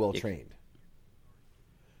already like well trained.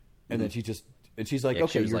 And then she's like,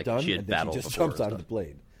 okay, you're done. And then she just jumps out of the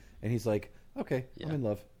plane. And he's like, okay, I'm in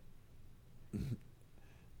love.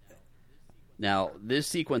 Now, this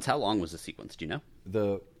sequence, how long was the sequence? Do you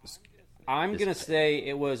know? I'm going to say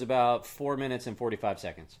it was about 4 minutes and 45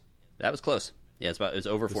 seconds. That was close. Yeah, it was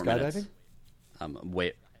over 4 minutes.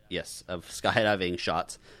 Yes, of skydiving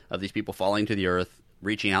shots of these people falling to the earth,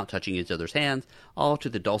 reaching out, touching each other's hands, all to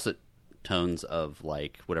the dulcet tones of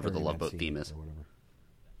like whatever the Love Boat theme is.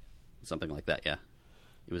 Something like that, yeah.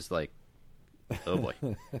 It was like, oh boy.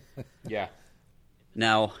 Yeah.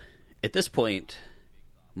 Now, at this point,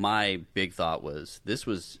 my big thought was this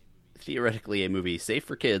was theoretically a movie safe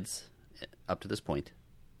for kids up to this point.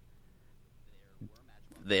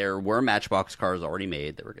 There were Matchbox cars already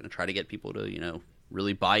made that were going to try to get people to,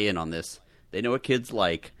 really buy in on this. They know what kids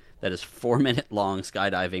like. That is 4-minute long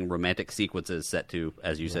skydiving romantic sequences set to,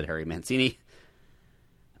 as you said, Harry Mancini.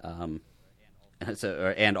 And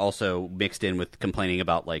also mixed in with complaining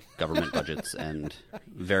about like government budgets and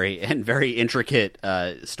very intricate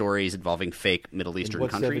stories involving fake Middle Eastern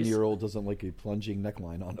countries. What 7-year-old doesn't like a plunging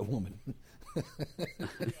neckline on a woman?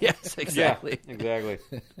 Yes, exactly. Yeah, exactly.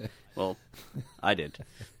 Well, I did,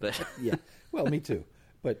 but yeah. Well, me too.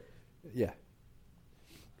 But yeah.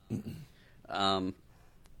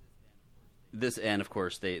 This, and of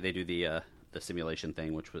course they do the simulation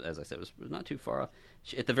thing, which was, as I said, was not too far off.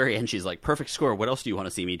 At the very end, she's like, "Perfect score. What else do you want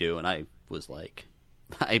to see me do?" And I was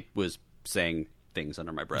saying things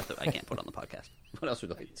under my breath that I can't put on the podcast. What else would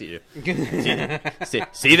you like to see you do?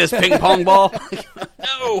 See this ping pong ball?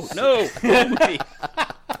 No.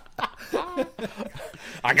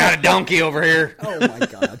 I got a donkey over here. Oh my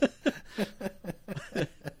god.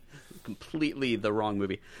 Completely the wrong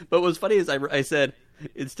movie. But what's funny is I said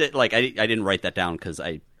instead, like I didn't write that down because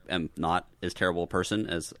I am not as terrible a person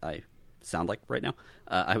as I sound like right now.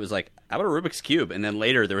 I was like, how about a Rubik's Cube? And then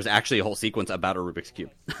later there was actually a whole sequence about a Rubik's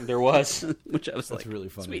Cube. There was. Which I was That's really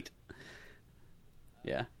funny. Sweet.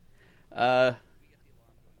 Yeah.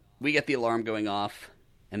 We get the alarm going off,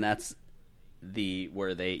 and that's where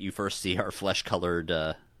you first see our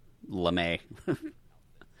flesh-colored lame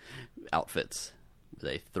outfits.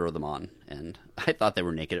 They throw them on, and I thought they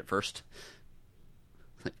were naked at first.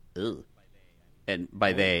 Like, ugh. And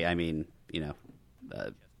by they, I mean,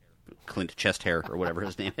 Clint Chest Hair or whatever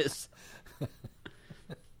his name is.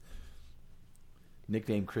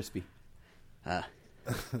 Nickname Crispy.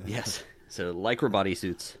 Yes. So Lycra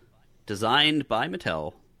bodysuits, designed by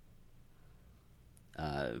Mattel.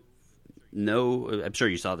 No, I'm sure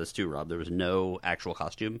you saw this too, Rob. There was no actual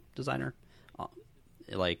costume designer,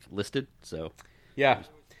 listed. So yeah.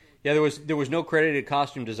 There was no credited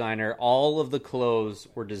costume designer. All of the clothes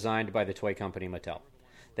were designed by the toy company Mattel.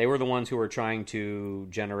 They were the ones who were trying to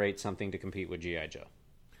generate something to compete with G.I. Joe.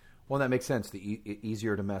 Well, that makes sense.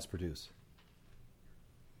 Easier to mass produce.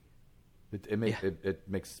 It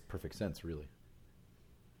makes perfect sense, really.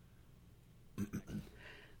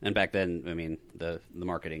 And back then, I mean, the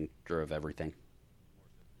marketing drove everything.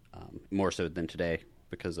 More so than today,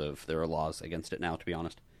 because there are laws against it now, to be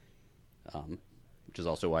honest. Which is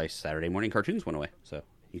also why Saturday morning cartoons went away. So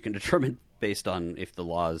you can determine based on if the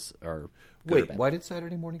laws are good or bad. Why did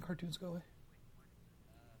Saturday morning cartoons go away?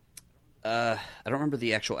 I don't remember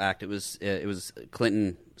the actual act. It was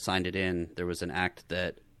Clinton signed it in. There was an act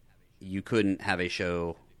that you couldn't have a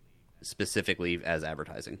show specifically as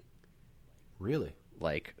advertising. Really?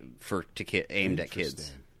 Like aimed at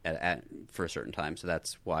kids for a certain time. So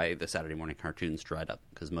that's why the Saturday morning cartoons dried up,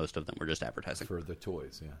 because most of them were just advertising For the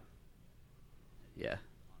toys, yeah. Yeah.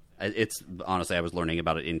 It's honestly, I was learning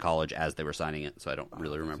about it in college as they were signing it, so I don't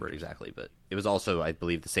really remember it exactly. But it was also, I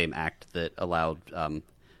believe, the same act that allowed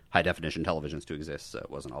high definition televisions to exist, so it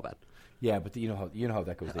wasn't all bad. Yeah, but you know how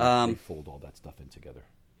that goes. They fold all that stuff in together.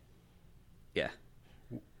 Yeah.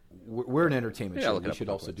 We're an entertainment show. look it We up should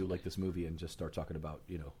real also quick. do like this movie and just start talking about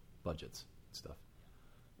budgets and stuff.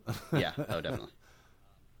 Yeah. Oh, definitely.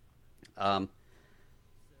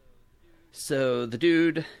 So the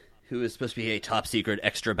dude who is supposed to be a top secret,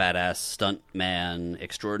 extra badass stunt man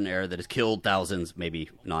extraordinaire that has killed thousands, maybe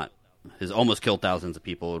not, has almost killed thousands of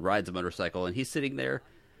people, rides a motorcycle, and he's sitting there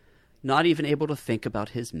not even able to think about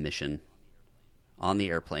his mission on the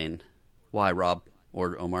airplane. Why, Rob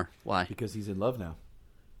or Omar? Why? Because he's in love now.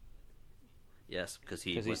 Yes, because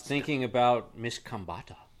he's thinking about Miss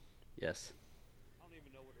Kambata. Yes.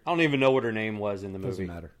 I don't even know what her name was in the movie. Doesn't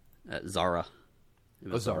matter. Zara. It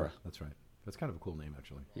was Zara. That's right. That's kind of a cool name,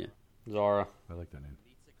 actually. Yeah. Zara. I like that name.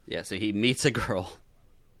 Yeah, so he meets a girl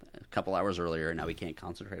a couple hours earlier, and now he can't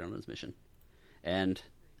concentrate on his mission. And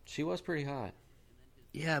She was pretty hot.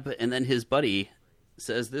 yeah, and then his buddy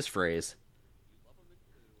says this phrase: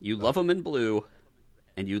 "You love him in blue,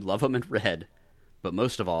 and you love him in red, but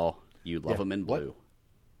most of all, you love him in blue."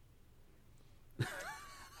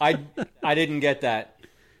 I didn't get that.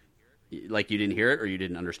 Like, you didn't hear it, or you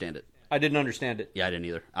didn't understand it? I didn't understand it. Yeah, I didn't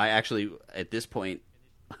either. I actually, at this point,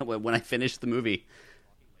 when I finished the movie,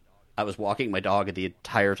 I was walking my dog, and the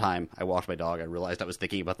entire time I walked my dog, I realized I was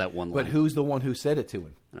thinking about that one line. But who's the one who said it to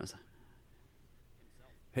him? And I was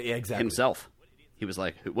like, Yeah, exactly. himself. He was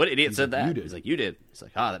like, "What idiot said like, that?" "You did." He's like, "You did." He's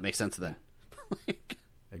like, "Ah, that makes sense then."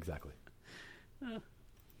 Exactly.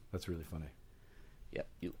 That's really funny. Yep.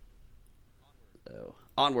 So,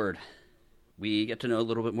 onward. We get to know a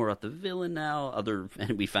little bit more about the villain now.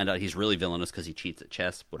 And we find out he's really villainous because he cheats at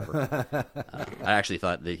chess. Whatever. I actually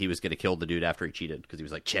thought that he was going to kill the dude after he cheated, because he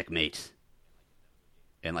was like, "Checkmate."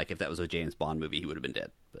 And like, if that was a James Bond movie, he would have been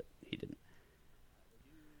dead, but he didn't.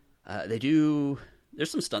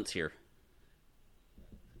 There's some stunts here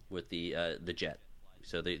with the jet.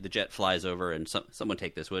 So the jet flies over, and someone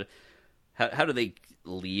take this. How do they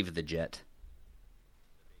leave the jet?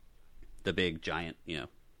 The big giant,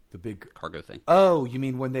 The big cargo thing. Oh, you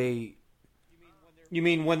mean when they? You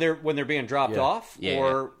mean when they're being dropped off, Yeah,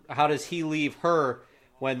 or how does he leave her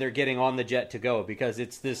when they're getting on the jet to go? Because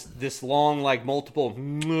it's this long, like, multiple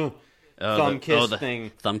thumb kiss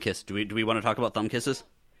thing. Thumb kiss. Do we want to talk about thumb kisses?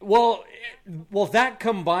 Well, that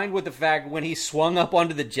combined with the fact when he swung up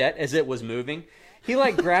onto the jet as it was moving, he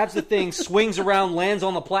like grabs the thing, swings around, lands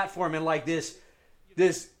on the platform in like this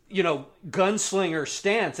gunslinger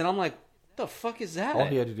stance, and I'm like, what the fuck is that? All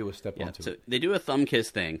he had to do was step Yeah. onto So it. they do a thumb kiss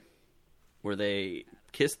thing, where they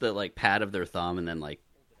kiss the like pad of their thumb and then hold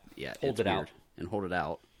it out. and hold it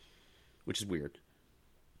out, which is weird,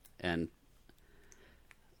 and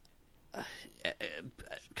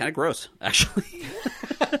kind of gross, actually.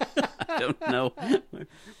 I don't know,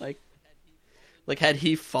 like had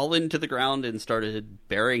he fallen to the ground and started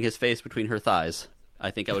burying his face between her thighs,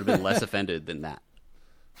 I think I would have been less offended than that.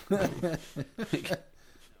 Like,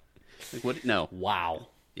 what? No. Wow.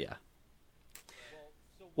 Yeah.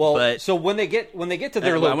 Well, so when they get to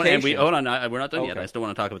their location, hold on, we're not done yet. Okay. I still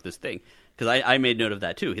want to talk about this thing, because I made note of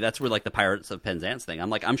that too. That's where like the Pirates of Penzance thing.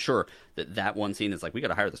 I'm sure that one scene is like, we got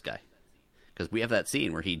to hire this guy, because we have that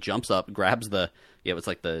scene where he jumps up, grabs it's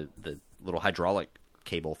like the little hydraulic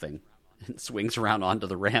cable thing, and swings around onto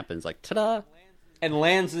the ramp, and it's like, ta-da, and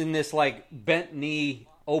lands in this like bent knee,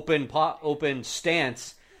 open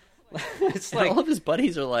stance. It's and like all of his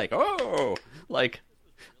buddies are like, oh, like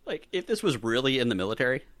if this was really in the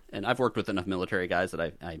military. And I've worked with enough military guys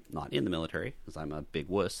that I'm not in the military, because I'm a big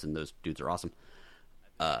wuss, and those dudes are awesome.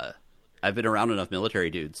 I've been around enough military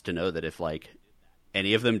dudes to know that if, like,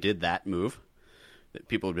 any of them did that move, that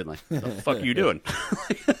people would be like, the fuck are you doing?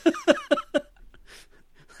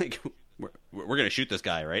 Like, we're going to shoot this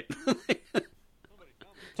guy, right?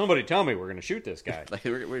 somebody tell me we're going to shoot this guy. Like,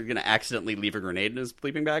 we're going to accidentally leave a grenade in his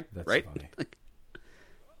sleeping bag, That's right? funny.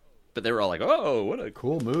 But they were all like, "Oh, what a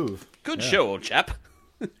Cool move. good Yeah. show, old chap."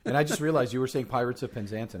 And I just realized you were saying Pirates of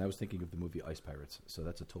Penzance, and I was thinking of the movie Ice Pirates. So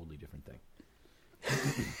that's a totally different thing.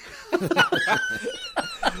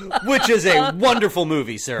 Which is a wonderful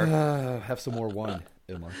movie, sir. Have some more wine,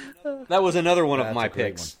 Ilmar. That was another one of That's my a great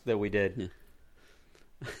picks that we did.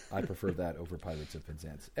 I prefer that over Pirates of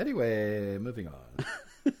Penzance. Anyway, moving on.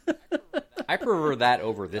 I prefer that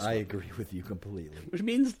over this I one. agree with you completely. Which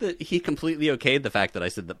means that he completely okayed the fact that I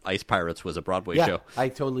said that Ice Pirates was a Broadway Yeah, show. I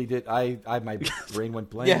totally did. My brain went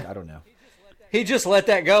blank. Yeah. I don't know. He just let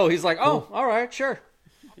that go. He's like, oh, all right, sure.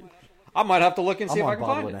 I might have to look and see I'm if I on can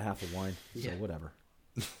bottle find and it. a half of wine, so Yeah. whatever.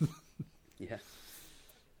 Yeah.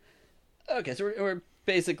 Okay, so we're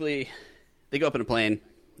basically, they go up in a plane.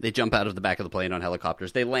 They jump out of the back of the plane on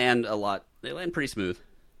helicopters. They land a lot. They land pretty smooth.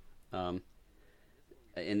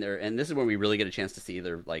 In there, and this is where we really get a chance to see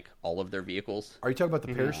their all of their vehicles. Are you talking about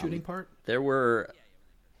the parachuting part? There were,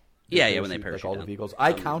 yeah, when they Like parachute all the down. vehicles.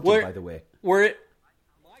 I counted, Where- by the way.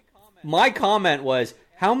 My comment was,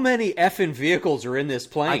 how many effing vehicles are in this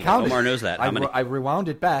plane? I counted. Omar knows that. How many? I rewound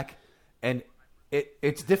it back, and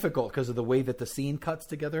it's difficult because of the way that the scene cuts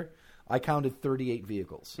together. I counted 38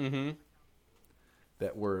 vehicles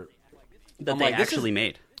that were. That I'm they like, this is- actually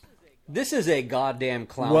made. This is a goddamn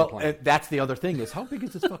clown Well, plane. and that's the other thing is how big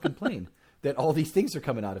is this fucking plane that all these things are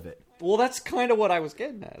coming out of it? Well, that's kind of what I was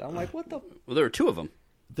getting at. I'm like, what the? Well, there were two of them.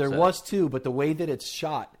 There So- was two, but the way that it's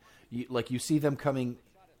shot, you see them coming.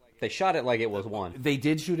 They shot it like it was one. They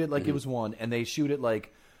did shoot it like it was one, and they shoot it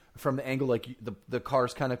like from the angle like the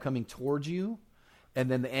car's kind of coming towards you,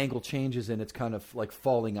 and then the angle changes and it's kind of like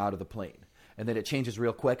falling out of the plane, and then it changes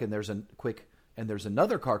real quick, and there's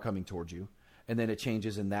another car coming towards you, and then it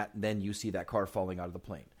changes and then you see that car falling out of the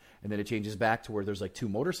plane, and then it changes back to where there's like two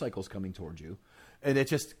motorcycles coming towards you, and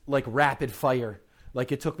it's just like rapid fire.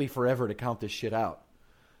 Like it took me forever to count this shit out,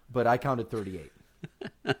 but I counted 38.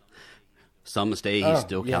 Some stay, he's Oh,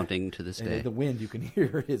 still yeah. counting to this And day. in the wind, you can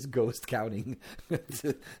hear his ghost counting.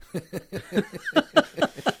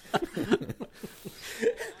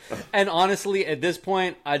 And honestly, at this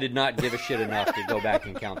point, I did not give a shit enough to go back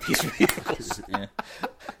and count these vehicles. Yeah.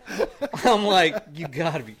 I'm like, you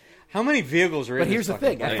gotta be. How many vehicles are in But this the fucking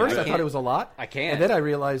thing. At plane? first, I can't- thought it was a lot. I can't. And then I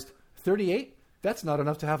realized 38, that's not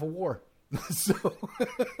enough to have a war. So,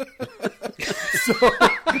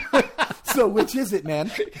 so which is it, man?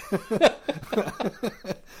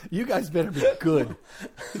 You guys better be good.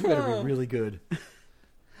 You better be really good.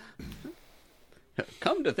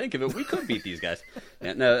 Come to think of it, we could beat these guys.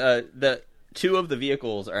 Yeah, no, the two of the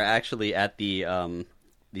vehicles are actually at the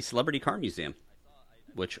Celebrity Car Museum,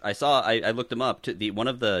 which I saw. I looked them up. One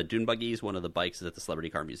of the dune buggies, one of the bikes is at the Celebrity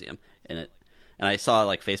Car Museum, and I saw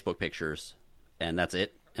like Facebook pictures, and that's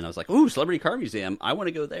it. And I was like, "Ooh, Celebrity Car Museum! I want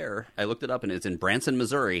to go there." I looked it up, and it's in Branson,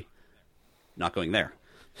 Missouri. Not going there.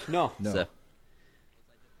 No. So,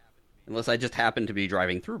 unless I just happened to be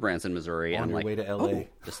driving through Branson, Missouri, On and I'm your like, way to LA. "Oh,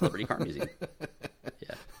 the Celebrity Car Museum."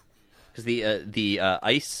 Yeah, because the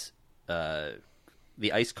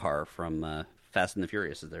ice car from Fast and the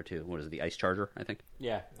Furious is there too. What is it, the Ice Charger? I think.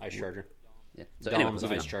 Yeah, Ice Charger. Yeah. So anyway, Dom's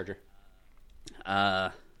moving Ice on. Charger.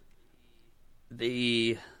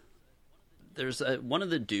 There's one of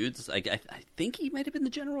the dudes. I think he might have been the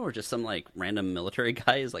general or just some like random military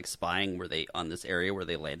guy is like spying where they on this area where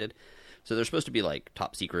they landed. So they're supposed to be like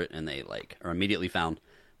top secret, and they like are immediately found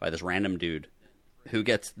by this random dude who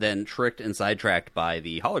gets then tricked and sidetracked by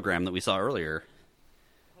the hologram that we saw earlier.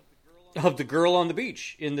 Of the girl on the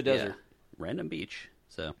beach in the desert. Yeah, random beach.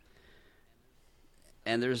 So,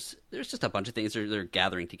 and there's just a bunch of things they're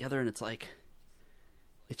gathering together, and it's like,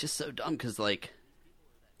 it's just so dumb because like,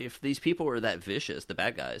 if these people were that vicious, the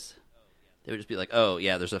bad guys, they would just be like, oh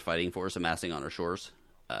yeah, there's a fighting force amassing on our shores.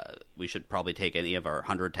 We should probably take any of our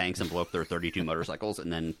 100 tanks and blow up their 32 motorcycles,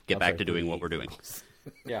 and then get back to doing what we're doing.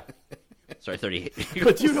 Yeah. Sorry, 38.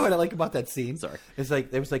 But you know what I like about that scene? Sorry. It's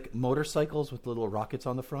like there was like motorcycles with little rockets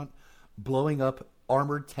on the front blowing up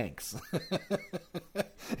armored tanks.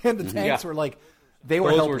 And the tanks Yeah. were like they were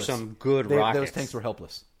Those were helpless. some good Those rockets. tanks were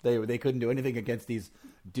helpless. They couldn't do anything against these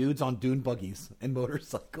dudes on dune buggies and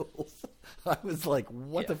motorcycles. I was like,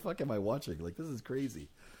 what the fuck am I watching? Like, this is crazy.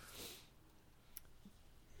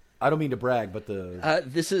 I don't mean to brag, but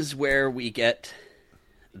This is where we get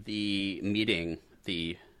the meeting.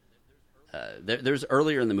 There's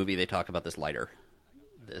earlier in the movie they talk about this lighter.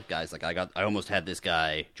 The guy's like, I almost had this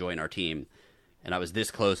guy join our team, and I was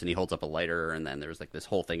this close, and he holds up a lighter, and then there's like this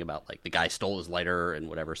whole thing about like the guy stole his lighter and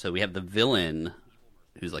whatever. So we have the villain,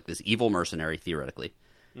 who's like this evil mercenary theoretically,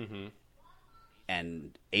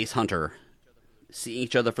 and Ace Hunter seeing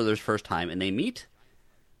each other for their first time, and they meet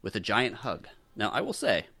with a giant hug. Now I will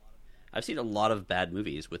say, I've seen a lot of bad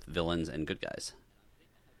movies with villains and good guys,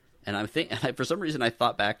 and for some reason I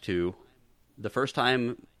thought back to the first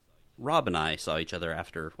time Rob and I saw each other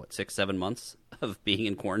after 6-7 months of being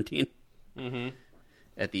in quarantine in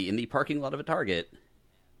the parking lot of a Target,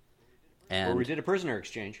 and where we did a prisoner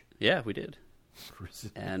exchange. Yeah, we did,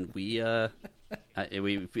 and we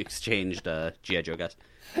exchanged GI Joe guys.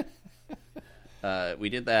 We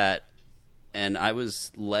did that, and I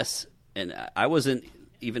wasn't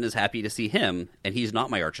even as happy to see him, and he's not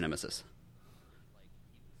my arch nemesis.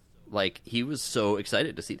 Like, he was so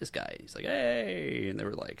excited to see this guy. He's like, hey, and they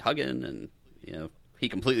were like hugging, and he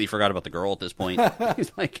completely forgot about the girl at this point.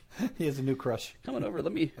 He's like, he has a new crush. Coming over,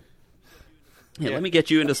 let me get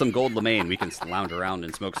you into some gold lame. We can lounge around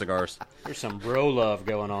and smoke cigars. There's some bro love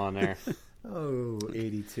going on there. Oh,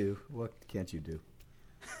 82. What can't you do?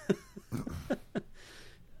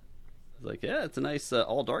 Like, yeah, it's a nice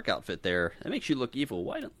all dark outfit there. That makes you look evil.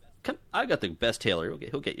 Why don't I got the best tailor.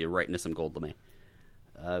 He'll get you right into some gold lame.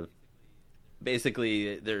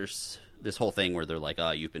 Basically, there's this whole thing where they're like,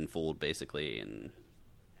 "Oh, you've been fooled," basically, and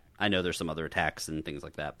I know there's some other attacks and things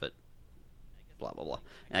like that, but blah blah blah.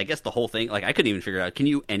 And I guess the whole thing, like, I couldn't even figure out.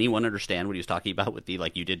 Can anyone understand what he was talking about with the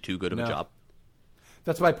like, you did too good of a job?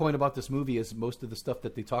 That's my point about this movie is most of the stuff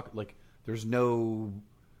that they talk, like, there's no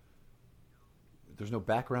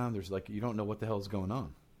background. There's like, you don't know what the hell is going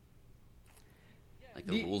on. Like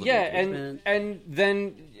the rules yeah, of engagement. and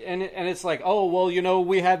then it's like, oh well,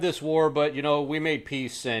 we had this war, but we made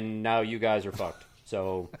peace, and now you guys are fucked.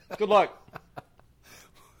 So good luck.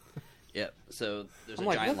 Yeah. So there's I'm a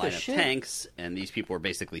like, giant what the line of shit? tanks, and these people are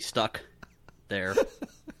basically stuck there.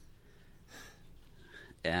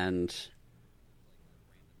 And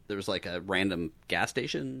there was like a random gas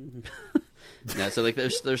station. Yeah, so like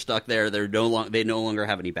they're stuck there. They no longer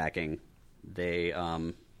have any backing. They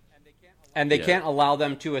can't allow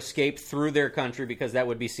them to escape through their country because that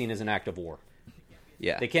would be seen as an act of war.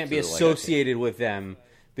 Yeah, They can't be so they're like, associated with them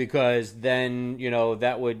because then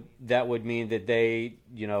that would mean that they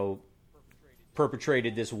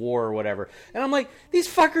perpetrated this war or whatever. And I'm like, these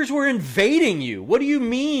fuckers were invading you. What do you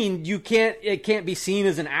mean it can't be seen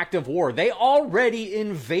as an act of war? They already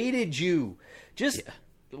invaded you. Just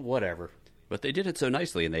whatever. But they did it so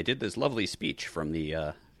nicely, and they did this lovely speech from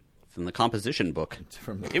the composition book.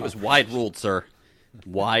 It was wide ruled, sir.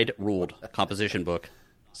 Wide ruled composition book.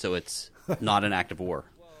 So it's not an act of war.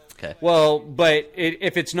 Okay. Well, but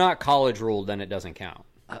if it's not college ruled, then it doesn't count.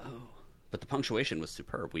 Oh. But the punctuation was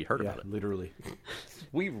superb. We heard about it. Literally.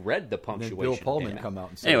 We read the And punctuation. then Bill Pullman come out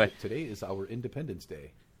and say, Anyway. today is our Independence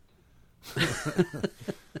Day.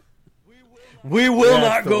 We will That's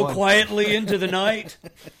not the go one. quietly into the night.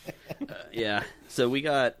 Yeah. So we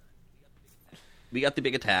got the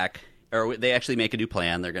big attack. Or they actually make a new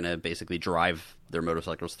plan. They're going to basically drive their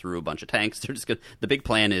motorcycles through a bunch of tanks. They're just the big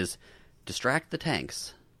plan is distract the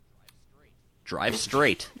tanks, drive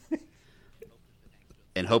straight,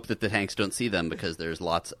 and hope that the tanks don't see them because there's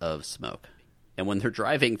lots of smoke. And when they're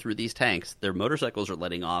driving through these tanks, their motorcycles are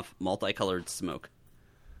letting off multicolored smoke.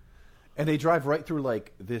 And they drive right through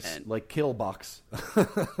like this like kill box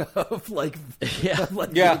of like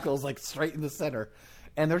vehicles like straight in the center.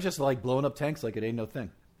 And they're just like blowing up tanks like it ain't no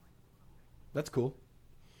thing. That's cool.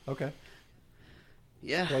 Okay.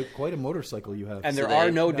 Yeah. Quite a motorcycle you have. And there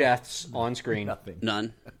are no deaths on screen. Nothing.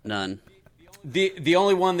 None. The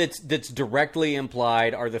only one that's directly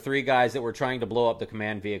implied are the three guys that were trying to blow up the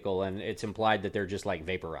command vehicle, and it's implied that they're just like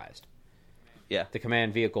vaporized. Yeah. The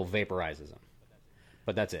command vehicle vaporizes them.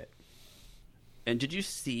 But that's it. And did you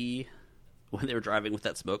see when they were driving with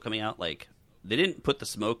that smoke coming out? Like, they didn't put the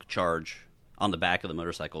smoke charge on the back of the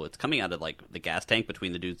motorcycle. It's coming out of like the gas tank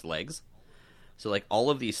between the dude's legs. So like all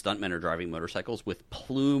of these stuntmen are driving motorcycles with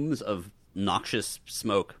plumes of noxious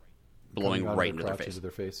smoke blowing Coming out of right their into their crotch, face. into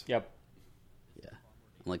their face. Yep. Yeah.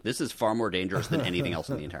 I'm like, this is far more dangerous than anything else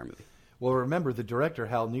in the entire movie. Well, remember the director,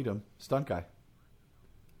 Hal Needham, stunt guy.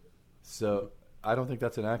 So I don't think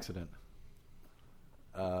that's an accident.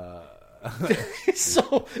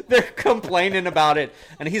 So they're complaining about it,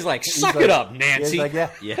 and he's like, "Suck He's it like- up, Nancy." He's like,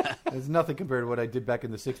 yeah. Yeah. There's nothing compared to what I did back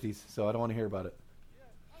in the 60s, so I don't want to hear about it.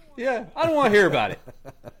 Yeah, I don't want to hear about it.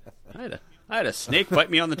 I had a snake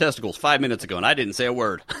bite me on the testicles 5 minutes ago, and I didn't say a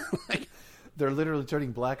word. Like, They're literally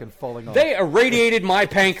turning black and falling off. They irradiated my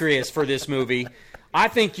pancreas for this movie. I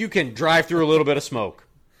think you can drive through a little bit of smoke.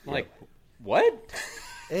 I'm like, what?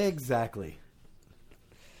 Exactly.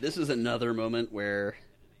 this is another moment where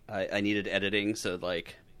I needed editing. So,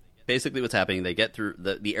 like, basically what's happening, they get through,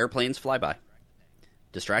 the airplanes fly by,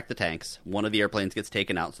 distract the tanks. One of the airplanes gets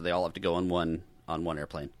taken out, so they all have to go on one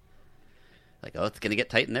airplane. Like, oh, it's going to get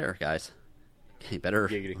tight in there, guys. You better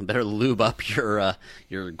Giggity. lube up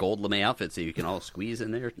your gold lame outfit so you can all squeeze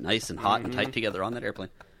in there nice and hot and tight together on that airplane.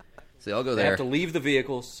 So they all go They there. have to leave the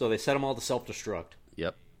vehicles, so they set them all to self-destruct.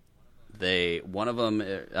 Yep. One of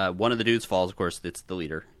the dudes falls. Of course, it's the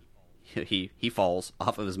leader. He falls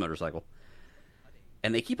off of his motorcycle,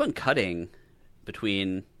 and they keep on cutting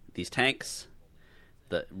between these tanks,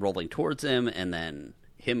 rolling towards him, and then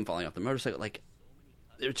him falling off the motorcycle. Like,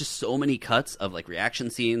 there's just so many cuts of like reaction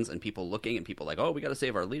scenes and people looking and people like, oh, we got to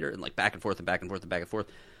save our leader, and like back and forth and back and forth and back and forth.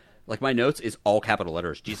 Like, my notes is all capital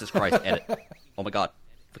letters. Jesus Christ, edit. Oh my God,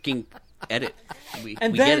 fucking edit. We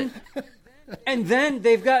get it. And then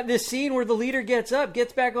they've got this scene where the leader gets up,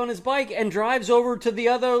 gets back on his bike, and drives over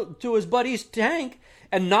to his buddy's tank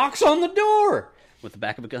and knocks on the door. With the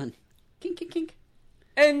back of a gun. Kink, kink, kink.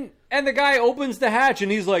 And the guy opens the hatch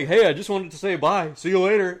and he's like, "Hey, I just wanted to say bye. See you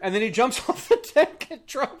later." And then he jumps off the tank and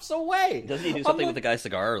drops away. Doesn't he do something with the guy's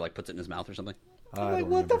cigar or like puts it in his mouth or something? I'm like,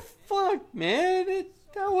 what the fuck, man?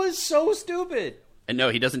 That was so stupid. And no,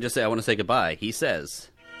 he doesn't just say, I want to say goodbye. He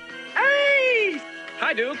says, Hey!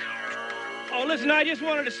 Hi, Duke. Oh, listen, I just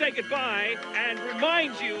wanted to say goodbye and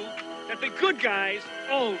remind you that the good guys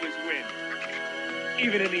always win.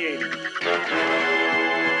 Even in the 80s.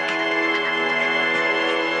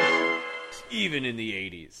 Even in the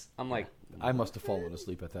 80s. I'm like... I must have fallen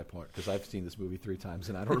asleep at that point because I've seen this movie 3 times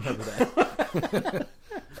and I don't remember that.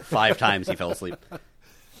 5 times he fell asleep.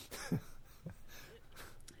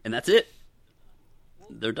 And that's it.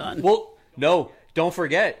 They're done. Well, no, don't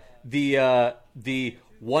forget the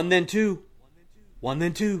 1 then 2. 1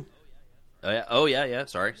 then 2. Oh yeah.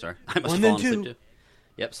 Sorry. I must 1 have then fallen asleep 2. too.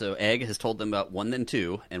 Yep, so Egg has told them about 1 then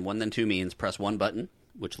 2, and 1 then 2 means press 1 button,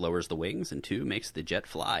 which lowers the wings, and 2 makes the jet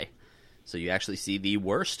fly. So you actually see the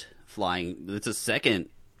worst flying. It's the second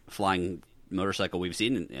flying motorcycle we've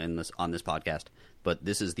seen on this podcast, but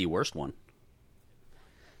this is the worst one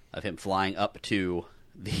of him flying up to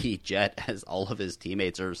the jet as all of his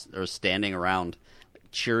teammates are standing around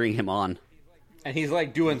cheering him on. And he's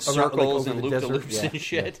like doing circles and loop-de-loops and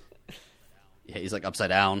shit. Yeah, he's like upside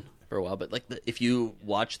down for a while. But like, if you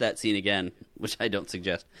watch that scene again, which I don't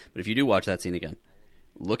suggest, but if you do watch that scene again,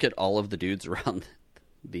 look at all of the dudes around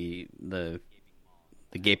the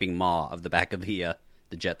gaping maw of the back of the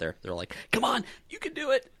jet. They're like, "Come on, you can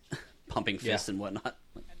do it!" Pumping fists and whatnot.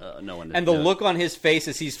 No one. And the look on his face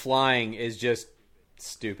as he's flying is just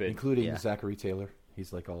stupid. Including Zachary Taylor.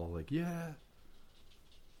 He's like all like, yeah.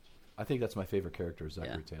 I think that's my favorite character,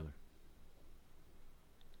 Zachary Taylor.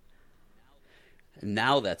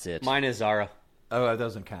 Now that's it. Mine is Zara. Oh, that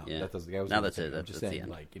doesn't count. Yeah. That doesn't. Now that's it. I'm That's just the saying,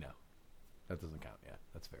 end. like, that doesn't count. Yeah,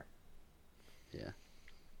 that's fair. Yeah.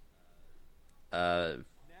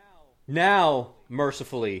 Now,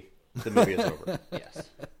 mercifully, the movie is over. Yes.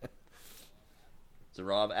 So,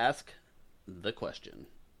 Rob, ask the question.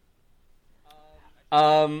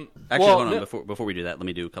 Actually, hold on. Before we do that, let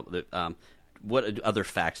me do a couple. What other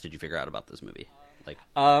facts did you figure out about this movie? Like,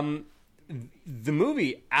 the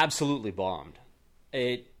movie absolutely bombed.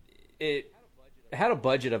 It had a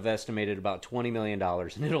budget of estimated about $20 million,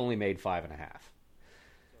 and it only made $5.5 million.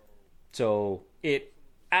 So it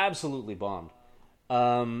absolutely bombed.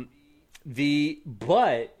 But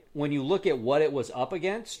when you look at what it was up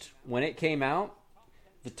against when it came out,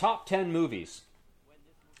 the top 10 movies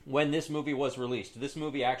when this movie was released. This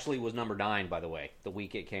movie actually was number 9, by the way, the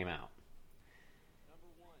week it came out.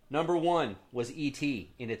 Number 1 was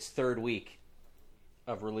E.T. in its 3rd week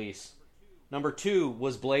of release. Number 2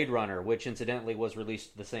 was Blade Runner, which incidentally was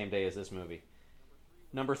released the same day as this movie.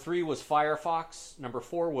 Number 3 was Firefox. Number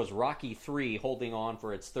 4 was Rocky 3, holding on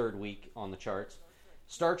for its 3rd week on the charts.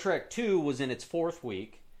 Star Trek 2 was in its 4th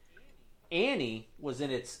week. Annie was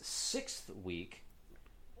in its 6th week.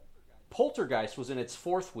 Poltergeist was in its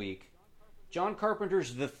 4th week. John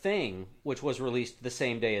Carpenter's The Thing, which was released the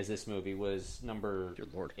same day as this movie, was number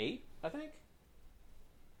 8, I think?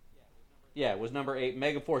 Yeah, it was number 8.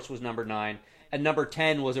 Megaforce was number 9. And number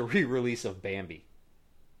 10 was a re-release of Bambi.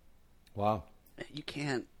 Wow. you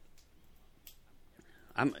can't.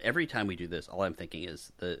 Every time we do this, all I'm thinking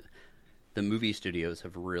is the movie studios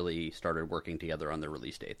have really started working together on their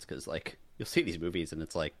release dates, because like you'll see these movies and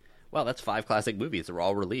it's like, wow, that's 5 classic movies that were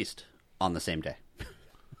all released on the same day.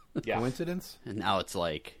 Yeah. Coincidence? And now it's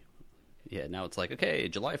like, okay,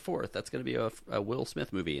 July 4th, that's going to be a Will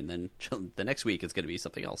Smith movie, and then the next week it's going to be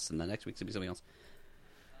something else, and the next week's going to be something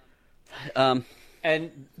else.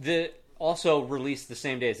 And the also released the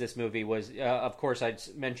same day as this movie was, of course, I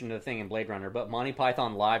mentioned the thing in Blade Runner, but Monty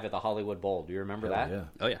Python Live at the Hollywood Bowl. Do you remember that? Yeah.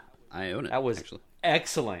 Oh yeah, I own it. That was actually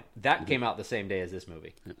excellent. That came out the same day as this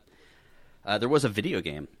movie. There was a video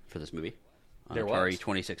game for this movie on There Atari was?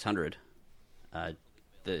 2600.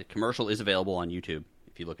 The commercial is available on YouTube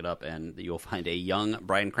if you look it up, and you'll find a young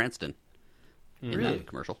Bryan Cranston in Really? that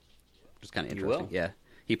commercial, which is kind of You interesting. will?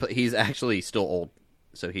 Yeah, he's actually still old,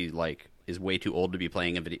 so he is way too old to be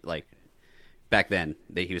playing a video. Like back then,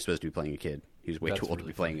 he was supposed to be playing a kid. He was way That's too old to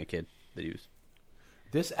really be playing a kid. That he was.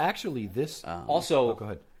 This actually, Also, Oh, go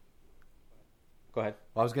ahead. Go ahead.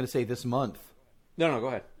 I was going to say this month. No, go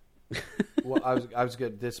ahead. Well, I was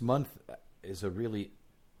good. This month is a really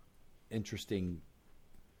interesting.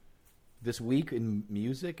 This week in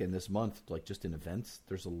music and this month, like just in events,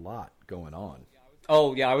 there's a lot going on.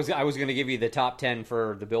 Oh yeah, I was going to give you the top 10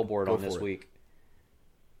 for the Billboard Go on this for it. week.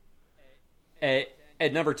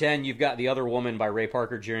 At number 10, you've got The Other Woman by Ray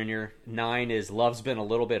Parker Jr. 9 is Love's Been a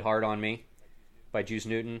Little Bit Hard on Me by Juice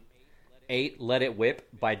Newton. 8, Let It Whip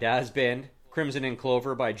by Daz Bend. Crimson and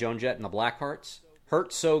Clover by Joan Jett and the Blackhearts.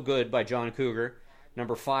 Hurt So Good by John Cougar.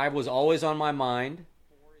 Number 5 was Always on My Mind.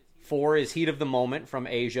 4 is Heat of the Moment from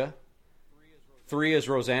Asia. 3 is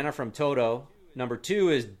Rosanna from Toto. Number 2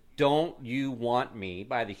 is Don't You Want Me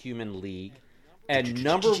by the Human League. And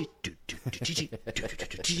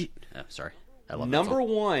Sorry, I love number that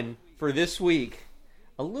song. 1 for this week,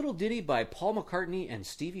 a little ditty by Paul McCartney and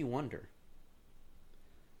Stevie Wonder.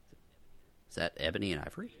 Is that Ebony and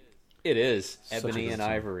Ivory? It is. Such a Ebony good and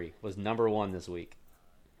song. Ivory was number 1 this week.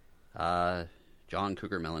 John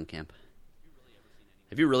Cougar Mellencamp.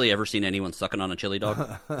 Have you really ever seen anyone sucking on a chili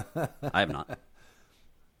dog? I have not.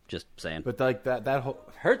 Just saying. But like that whole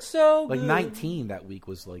Hurt so like good. 19 that week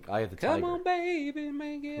was like Eye of the Tiger. Come on, baby,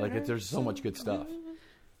 make it Like hurt there's so much good stuff. good.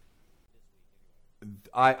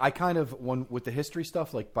 I kind of with the history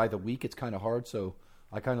stuff, like by the week it's kind of hard, so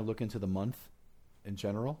I kind of look into the month in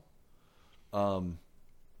general.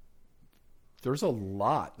 There's a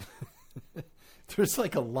lot. There's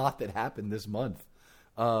like a lot that happened this month.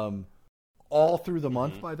 All through the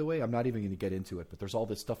month, by the way, I'm not even going to get into it, but there's all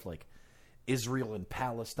this stuff like Israel and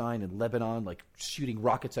Palestine and Lebanon, like shooting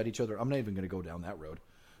rockets at each other. I'm not even going to go down that road.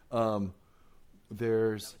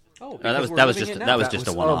 There's Oh, that was because we're just living it now. that was That just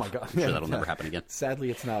a was- one-off. oh my God. I'm sure Yeah. that'll never happen again.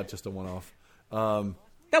 sadly it's not just a one-off.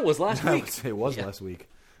 That was last I week. would say it was Yeah. last week.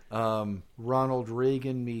 Ronald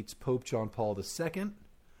Reagan meets Pope John Paul II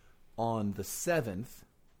on the 7th.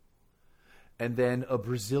 And then a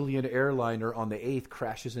Brazilian airliner on the 8th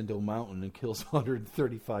crashes into a mountain and kills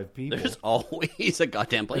 135 people. There's always a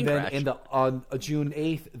goddamn plane And then crash. on June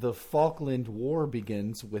 8th, the Falkland War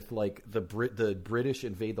begins with like the British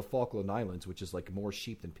invade the Falkland Islands, which is like more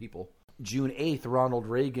sheep than people. June 8th, Ronald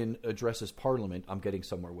Reagan addresses Parliament. I'm getting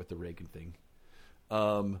somewhere with the Reagan thing.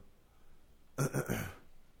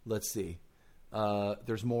 Let's see.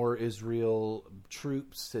 There's more Israel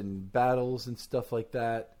troops and battles and stuff like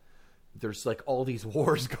that. There's like all these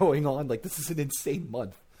wars going on. Like this is an insane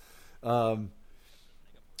month.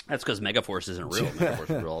 That's because Megaforce isn't real. Megaforce is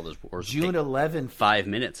real. All those wars June take 11th. 5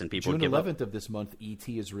 minutes and people June give 11th up. of this month,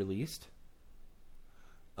 E.T. is released.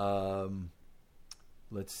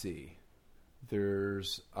 Let's see.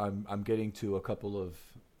 I'm getting to a couple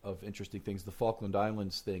of interesting things. The Falkland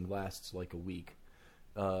Islands thing lasts like a week.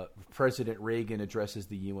 President Reagan addresses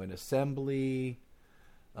the UN Assembly.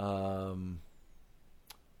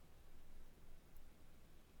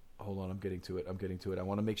 Hold on, I'm getting to it. I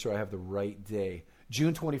want to make sure I have the right day.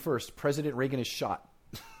 June 21st, President Reagan is shot.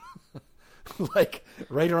 Like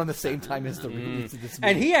right around the same time as the release of this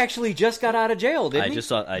movie. And he actually just got out of jail, didn't I he? just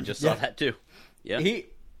saw that too. Yeah.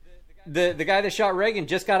 The guy that shot Reagan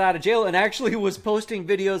just got out of jail and actually was posting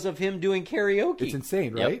videos of him doing karaoke. It's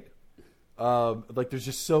insane, Yep. right? Like there's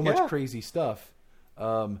just so much Yeah. crazy stuff.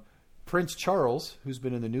 Prince Charles, who's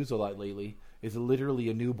been in the news a lot lately, is literally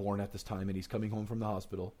a newborn at this time, and he's coming home from the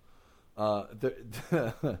hospital.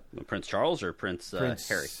 Prince Charles or Prince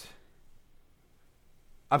Harry?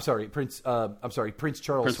 I'm sorry, Prince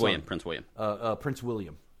Charles. Prince William. son. Prince William. Prince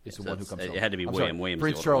William is the one who that's- comes it home. had to be I'm William. sorry, William's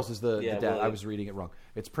Prince the older Charles one. is the Yeah, dad. I William. was reading it wrong.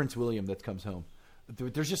 It's Prince William that comes home.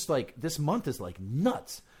 There's just like this month is like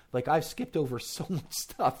nuts. Like I've skipped over so much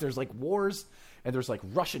stuff. There's like wars and there's like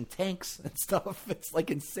Russian tanks and stuff. It's like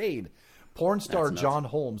insane. Porn star That's nuts. John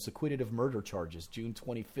Holmes acquitted of murder charges June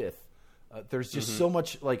 25th. There's just so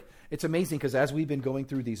much. Like it's amazing because as we've been going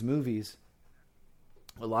through these movies,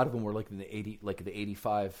 a lot of them were like in the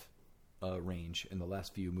 85 range in the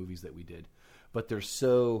last few movies that we did. But there's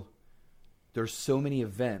so many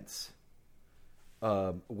events,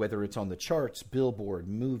 whether it's on the charts, Billboard,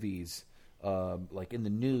 movies, like in the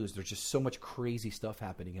news. There's just so much crazy stuff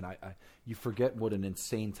happening, and you forget what an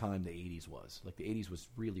insane time the 80s was. Like the 80s was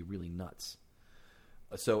really, really nuts.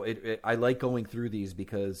 So I like going through these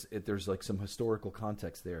because there's like some historical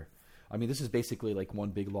context there. I mean, this is basically like one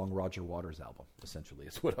big long Roger Waters album, essentially,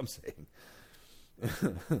 is what I'm saying.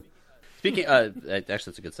 Speaking, actually,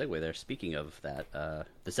 that's a good segue there. Speaking of that,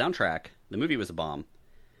 the soundtrack, the movie was a bomb.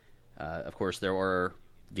 Of course, there were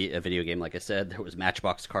a video game, like I said. There was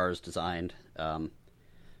Matchbox cars designed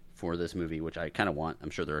for this movie, which I kind of want. I'm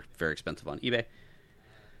sure they're very expensive on eBay.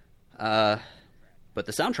 But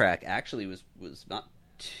the soundtrack actually was not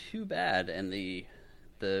too bad, and the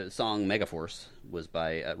song "Megaforce" was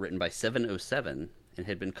written by 707, and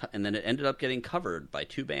had been and then it ended up getting covered by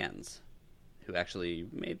two bands who actually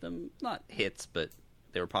made them not hits, but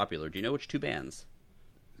they were popular. Do you know which two bands?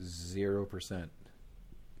 0%.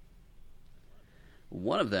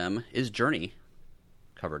 One of them is Journey,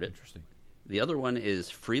 covered it. Interesting. The other one is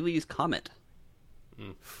Frehley's Comet.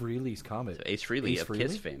 Frehley's Comet. So Ace Frehley Ace of Frehley?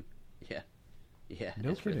 Kiss fame. Yeah.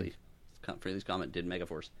 No Ace kidding. Frehley's Comet did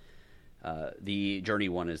Megaforce. The Journey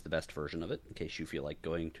one is the best version of it, in case you feel like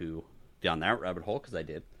going down that rabbit hole, because I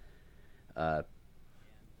did.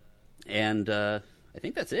 And I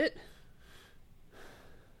think that's it.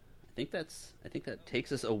 I think that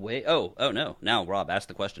takes us away. Oh no! Now, Rob, ask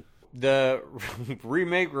the question. The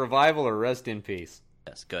remake, revival, or rest in peace?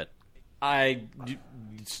 Yes, good.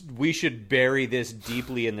 We should bury this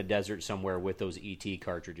deeply in the desert somewhere with those ET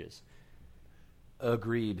cartridges.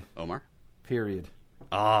 Agreed. Omar? Period.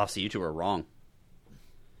 So you two are wrong.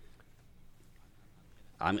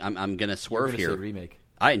 I'm gonna swerve Say here. remake.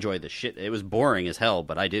 I enjoyed the shit. It was boring as hell,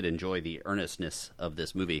 but I did enjoy the earnestness of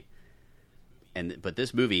this movie. But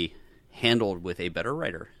this movie handled with a better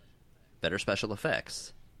writer, better special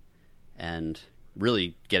effects, and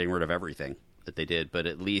really getting rid of everything that they did. But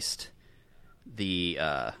at least the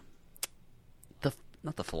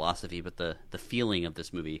not the philosophy, but the feeling of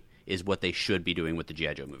this movie is what they should be doing with the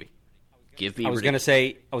G.I. Joe movie. Give me. I was gonna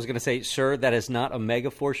say, sir, that is not a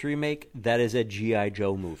Megaforce remake. That is a G.I.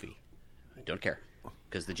 Joe movie. I don't care,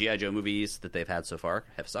 because the G.I. Joe movies that they've had so far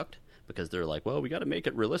have sucked, because they're like, well, we got to make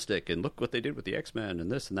it realistic, and look what they did with the X-Men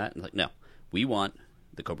and this and that. And like, no, we want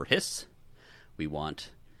the Cobra Hiss. We want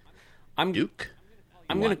Duke.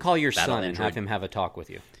 I'm going to call your Battle son and Android. have him have a talk with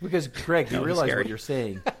you. Because, Greg, you No, he's realize scary. what you're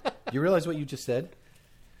saying. You realize what you just said?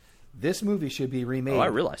 This movie should be remade. Oh, I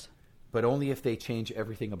realized. But only if they change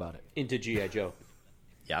everything about it. Into G.I. Joe.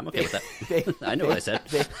 Yeah, I'm okay with that. I know what I said.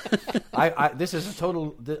 This is a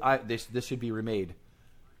total. This should be remade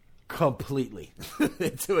completely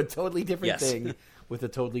into a totally different Yes. thing with a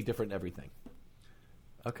totally different everything.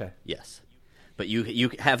 Okay, Yes, but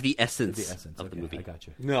you have the essence, the essence of okay, the movie. I got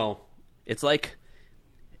you. No. It's like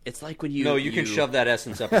when you You can shove that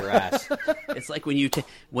essence up your ass. It's like when you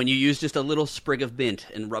use just a little sprig of mint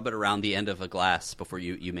and rub it around the end of a glass before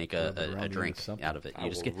you make Rub it around a the end drink of something. out of it. I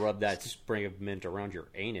You just will get rub that spring of mint around your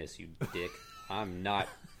anus, you dick. I'm not...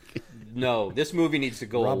 No, this movie needs to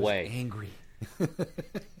go Rob is away. angry.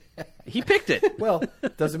 he picked it. Well,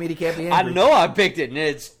 doesn't mean he can't be I angry. know I picked it, and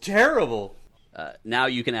it's terrible. Now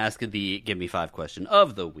you can ask the Give Me Five question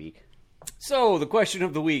of the week. So, the question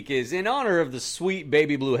of the week is, in honor of the sweet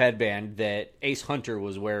baby blue headband that Ace Hunter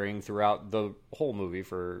was wearing throughout the whole movie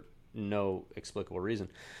for no explicable reason,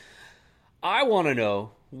 I want to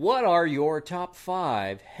know, what are your top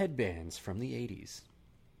 5 headbands from the 80s?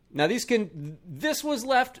 Now, this was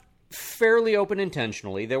left fairly open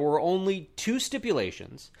intentionally. There were only 2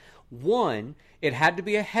 stipulations. One, it had to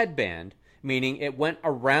be a headband, meaning it went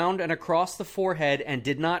around and across the forehead and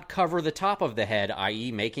did not cover the top of the head,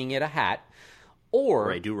 i.e. making it a hat,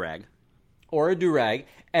 Or a do-rag. or a do-rag,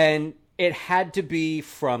 and it had to be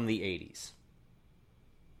from the 80s.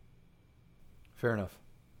 Fair enough.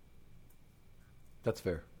 That's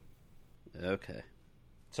fair. Okay.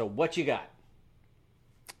 So what you got?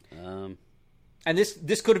 Um, And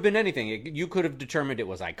this could have been anything. You could have determined it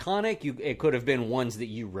was iconic. It could have been ones that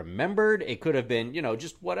you remembered. It could have been,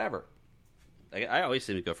 just whatever. I always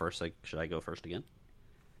seem to go first. Like, should I go first again?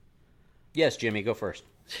 Yes, Jimmy, go first.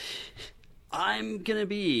 I'm gonna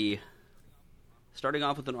be starting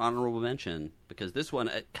off with an honorable mention, because this one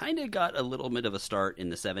kind of got a little bit of a start in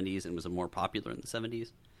the 70s and was more popular in the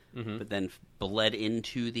 70s, but then bled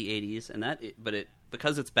into the 80s, and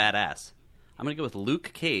because it's badass. I'm gonna go with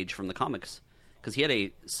Luke Cage from the comics, because he had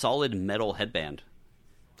a solid metal headband,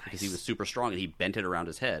 because he was super strong and he bent it around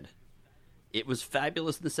his head. It was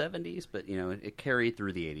fabulous in the 70s, but it carried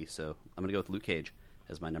through the 80s. So I'm gonna go with Luke Cage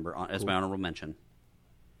as my my honorable mention.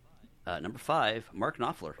 Number 5, Mark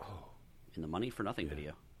Knopfler in the Money for Nothing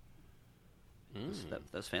video.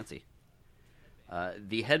 That's fancy.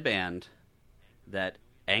 The headband that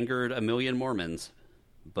angered a million Mormons,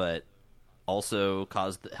 but also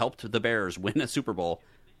helped the Bears win a Super Bowl.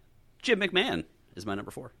 Jim McMahon is my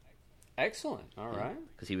number 4. Excellent. All right.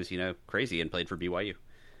 Because he was, crazy and played for BYU.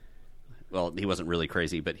 Well, he wasn't really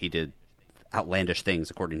crazy, but he did outlandish things,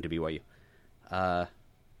 according to BYU.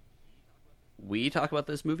 We talk about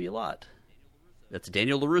this movie a lot. That's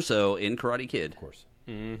Daniel LaRusso in Karate Kid. Of course.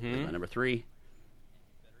 Mm-hmm. My number 3.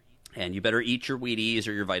 And you better eat your Wheaties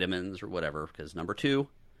or your vitamins or whatever, because number 2,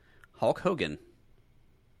 Hulk Hogan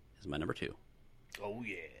is my number 2. Oh,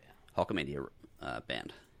 yeah. Hulkamania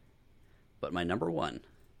band. But my number 1,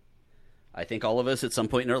 I think all of us at some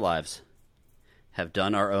point in our lives have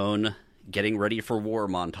done our own getting ready for war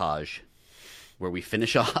montage, where we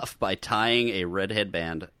finish off by tying a red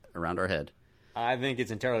headband around our head. I think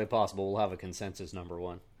it's entirely possible we'll have a consensus number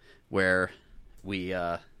 1. Where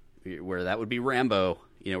where that would be Rambo,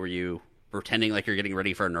 where you pretending like you're getting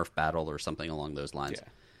ready for a Nerf battle or something along those lines. Yeah.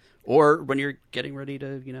 Or when you're getting ready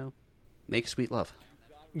to, make sweet love.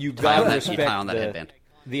 You Tie gotta on that- respect you tie on that headband.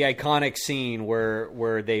 the iconic scene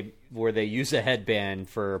where they use a headband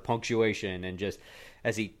for punctuation, and just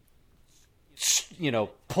as he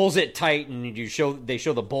pulls it tight, and they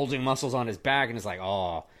show the bulging muscles on his back, and it's like,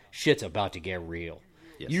 oh, shit's about to get real.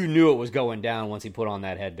 Yes. You knew it was going down once he put on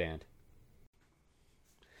that headband.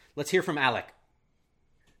 Let's hear from Alec.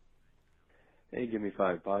 Hey, Give Me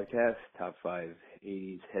 5 podcast, top 5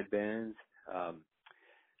 80s headbands.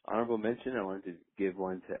 Honorable mention, I wanted to give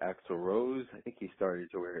one to Axl Rose. I think he started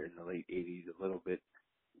to wear it in the late 80s a little bit.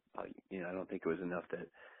 I don't think it was enough that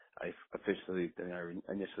I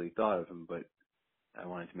initially thought of him, but I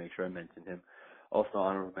wanted to make sure I mentioned him. Also,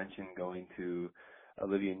 honorable mention going to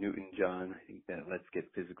Olivia Newton-John. I think that Let's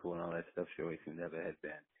Get Physical and all that stuff, she always seemed to have a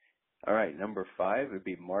headband. All right, number 5 would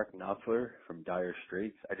be Mark Knopfler from Dire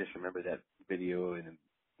Straits. I just remember that video in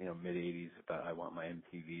the mid 80s about I Want My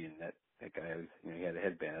MTV, and that guy was he had a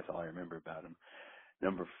headband. That's all I remember about him.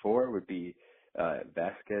 Number 4 would be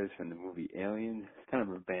Vasquez from the movie Alien. It's kind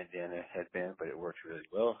of a bandana headband, but it works really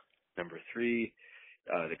well. Number 3,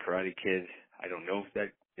 the Karate Kid. I don't know if that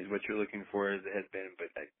is what you're looking for as a headband, but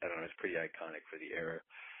I don't know. It's pretty iconic for the era.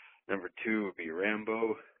 Number 2 would be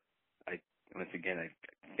Rambo. Once again, I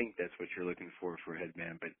think that's what you're looking for a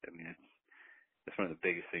headband, but I mean, that's one of the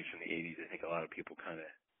biggest things from the 80s. I think a lot of people kind of,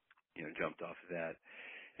 jumped off of that.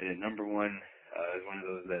 And then number 1 is one of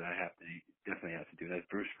those that I definitely have to do. That's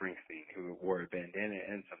Bruce Springsteen, who wore a bandana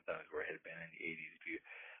and sometimes wore a headband in the 80s if you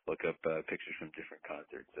look up pictures from different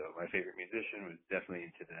concerts. So my favorite musician was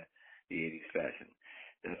definitely into the 80s fashion.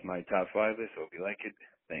 That's my top 5 list. Hope you like it.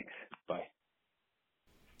 Thanks. Bye.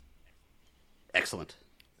 Excellent.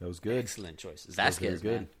 That was good. Excellent choices. Vasquez,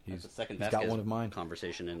 very good. man. That's the second he's Vasquez got one of mine.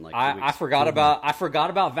 conversation in like 2 weeks. I forgot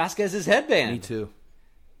about Vasquez's headband. Me too.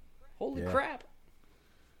 Holy Yeah. crap!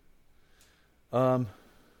 All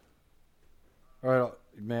right,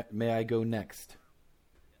 may I go next?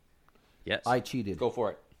 Yes. I cheated. Go for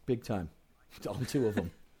it. Big time. On 2 of them.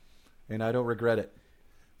 And I don't regret it.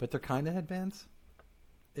 But they're kind of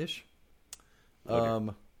headbands-ish.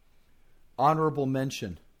 Okay. Honorable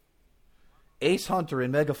mention. Ace Hunter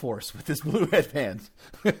in Megaforce with his blue headband.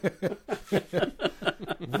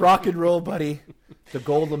 Rock and roll, buddy. The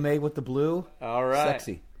gold lame with the blue. All right.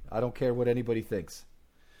 Sexy. I don't care what anybody thinks.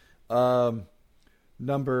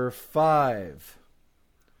 Number 5.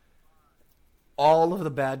 All of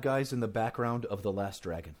the bad guys in the background of The Last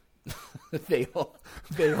Dragon. they all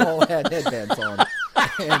had headbands on.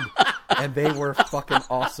 And they were fucking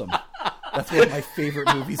awesome. That's one of my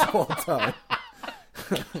favorite movies of all time.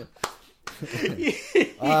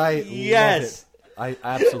 I love it. I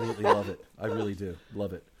absolutely love it. I really do.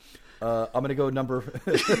 Love it. I'm going to go number...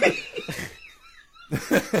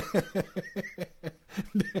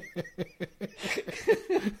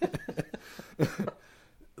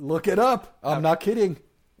 Look it up. I'm not kidding.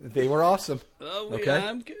 They were awesome. Oh, okay.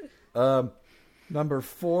 I'm good. Number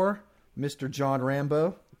 4, Mr. John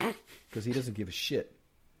Rambo, because he doesn't give a shit.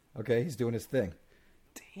 Okay, he's doing his thing.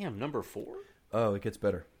 Damn, number 4? Oh, it gets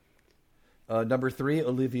better. Number 3,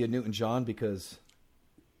 Olivia Newton-John, because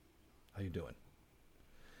how you doing?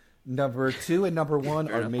 Number 2 and number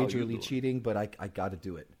 1 are majorly cheating, but I got to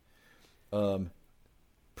do it.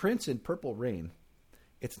 Prince in Purple Rain.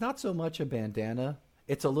 It's not so much a bandana.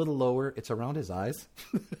 It's a little lower. It's around his eyes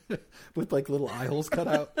with like little eye holes cut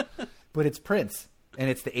out. But it's Prince, and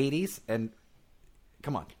it's the 80s, and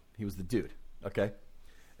come on, he was the dude, okay?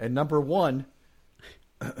 And number 1,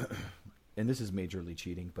 and this is majorly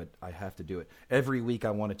cheating, but I have to do it. Every week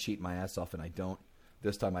I want to cheat my ass off, and I don't.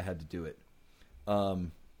 This time I had to do it.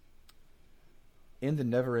 In the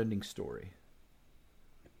Never-Ending Story,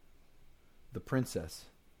 the princess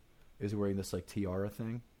is wearing this like tiara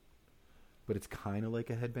thing, but it's kind of like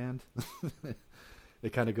a headband.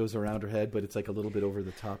 It kind of goes around her head, but it's like a little bit over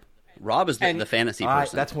the top. Rob is the fantasy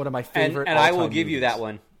person. That's one of my favorite. And I will all-time give you movies. that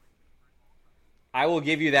one. I will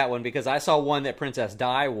give you that one because I saw one that Princess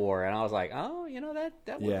Di wore, and I was like, oh,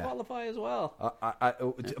 that would qualify as well.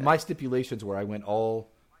 My stipulations were I went all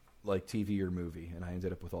like TV or movie, and I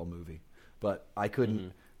ended up with all movie. But I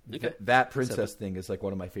couldn't. Okay. That princess thing is like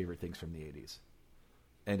one of my favorite things from the 80s.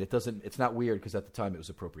 And it's not weird because at the time it was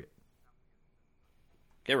appropriate.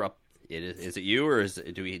 Okay, Rob. Is it you, or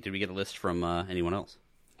did we get a list from anyone else?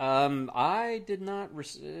 I did not.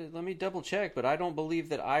 Let me double check, but I don't believe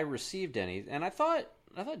that I received any. And I thought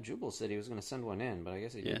Jubal said he was going to send one in, but I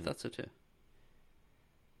guess he didn't. Yeah, I thought so too.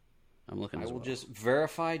 I'm looking. I will just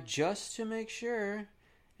verify just to make sure.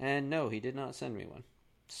 And no, he did not send me one.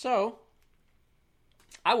 So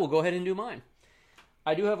I will go ahead and do mine.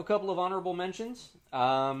 I do have a couple of honorable mentions.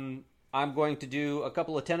 I'm going to do a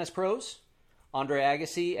couple of tennis pros, Andre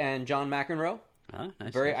Agassi and John McEnroe.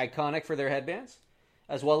 Nice. Very iconic for their headbands.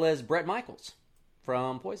 As well as Bret Michaels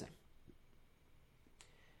from Poison.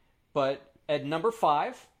 But at number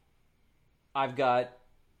 5, I've got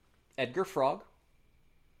Edgar Frog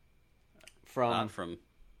from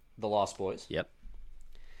The Lost Boys. Yep.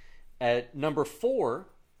 At number 4,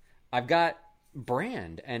 I've got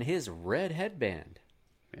Brand and his red headband.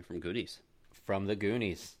 Man from Goonies. From the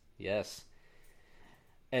Goonies, yes.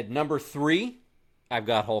 At number 3, I've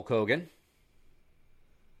got Hulk Hogan.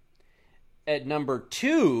 At number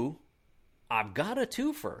 2, I've got a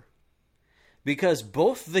twofer. Because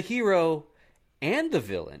both the hero and the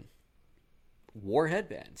villain wore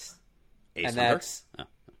headbands. Ace and Hunter? That's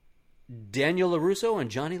Daniel LaRusso and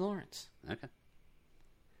Johnny Lawrence. Okay.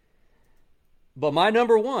 But my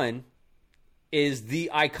number 1 is the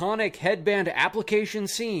iconic headband application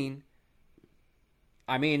scene.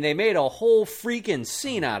 I mean, they made a whole freaking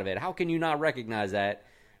scene out of it. How can you not recognize that?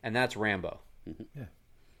 And that's Rambo. Mm-hmm. Yeah.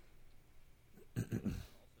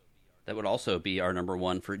 That would also be our number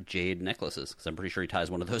 1 for jade necklaces, because I'm pretty sure he ties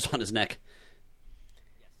one of those on his neck.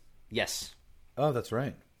 Yes. Oh, that's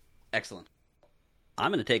right. Excellent.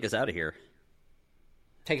 I'm going to take us out of here.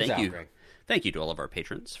 Take us out, Greg. Thank you to all of our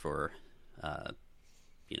patrons for,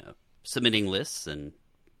 submitting lists and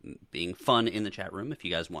being fun in the chat room. If you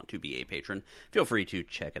guys want to be a patron, feel free to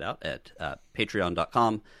check it out at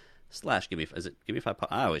patreon.com/gimme5. Is it Gimme5?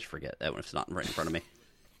 I always forget that when it's not right in front of me.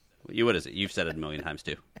 What is it? You've said it a million times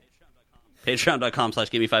too.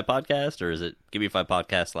 Patreon.com/Gimme5Podcast, or is it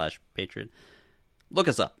Gimme5Podcast/Patreon? Look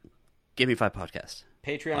us up. Gimme5Podcast.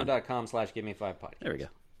 Patreon.com/Gimme5Podcast. There we go.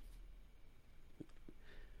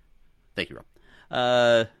 Thank you, Rob.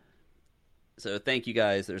 So thank you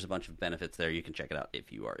guys. There's a bunch of benefits there. You can check it out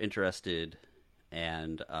if you are interested.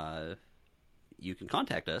 And you can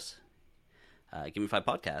contact us.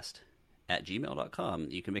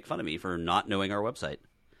 Gimme5Podcast@gmail.com. You can make fun of me for not knowing our website.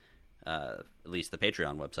 At least the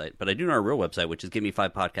Patreon website. But I do know our real website, which is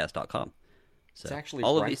gimme5podcast.com. So it's actually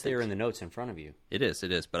all right of these there things. in the notes in front of you. It is.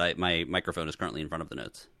 But my microphone is currently in front of the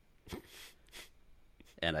notes.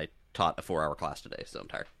 And I taught a 4-hour class today, so I'm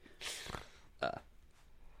tired.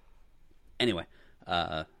 Anyway,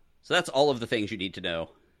 so that's all of the things you need to know.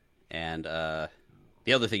 And the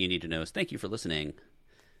other thing you need to know is thank you for listening.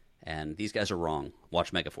 And these guys are wrong.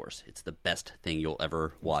 Watch Megaforce. It's the best thing you'll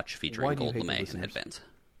ever watch featuring gold lame and headbands.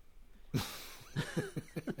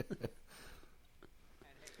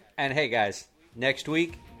 And hey, guys, next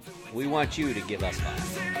week, we want you to give us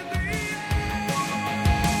 5.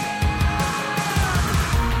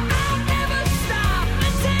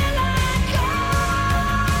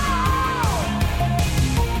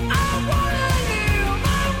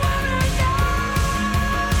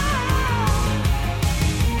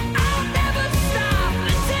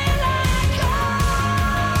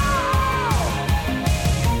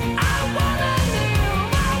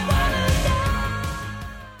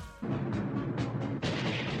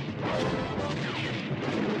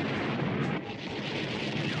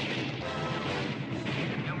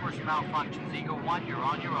 Malfunctions. Eagle 1, you're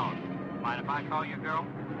on your own. Mind if I call your girl?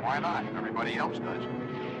 Why not? Everybody else does.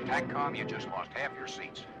 TACCOM, you just lost half your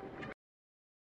seats.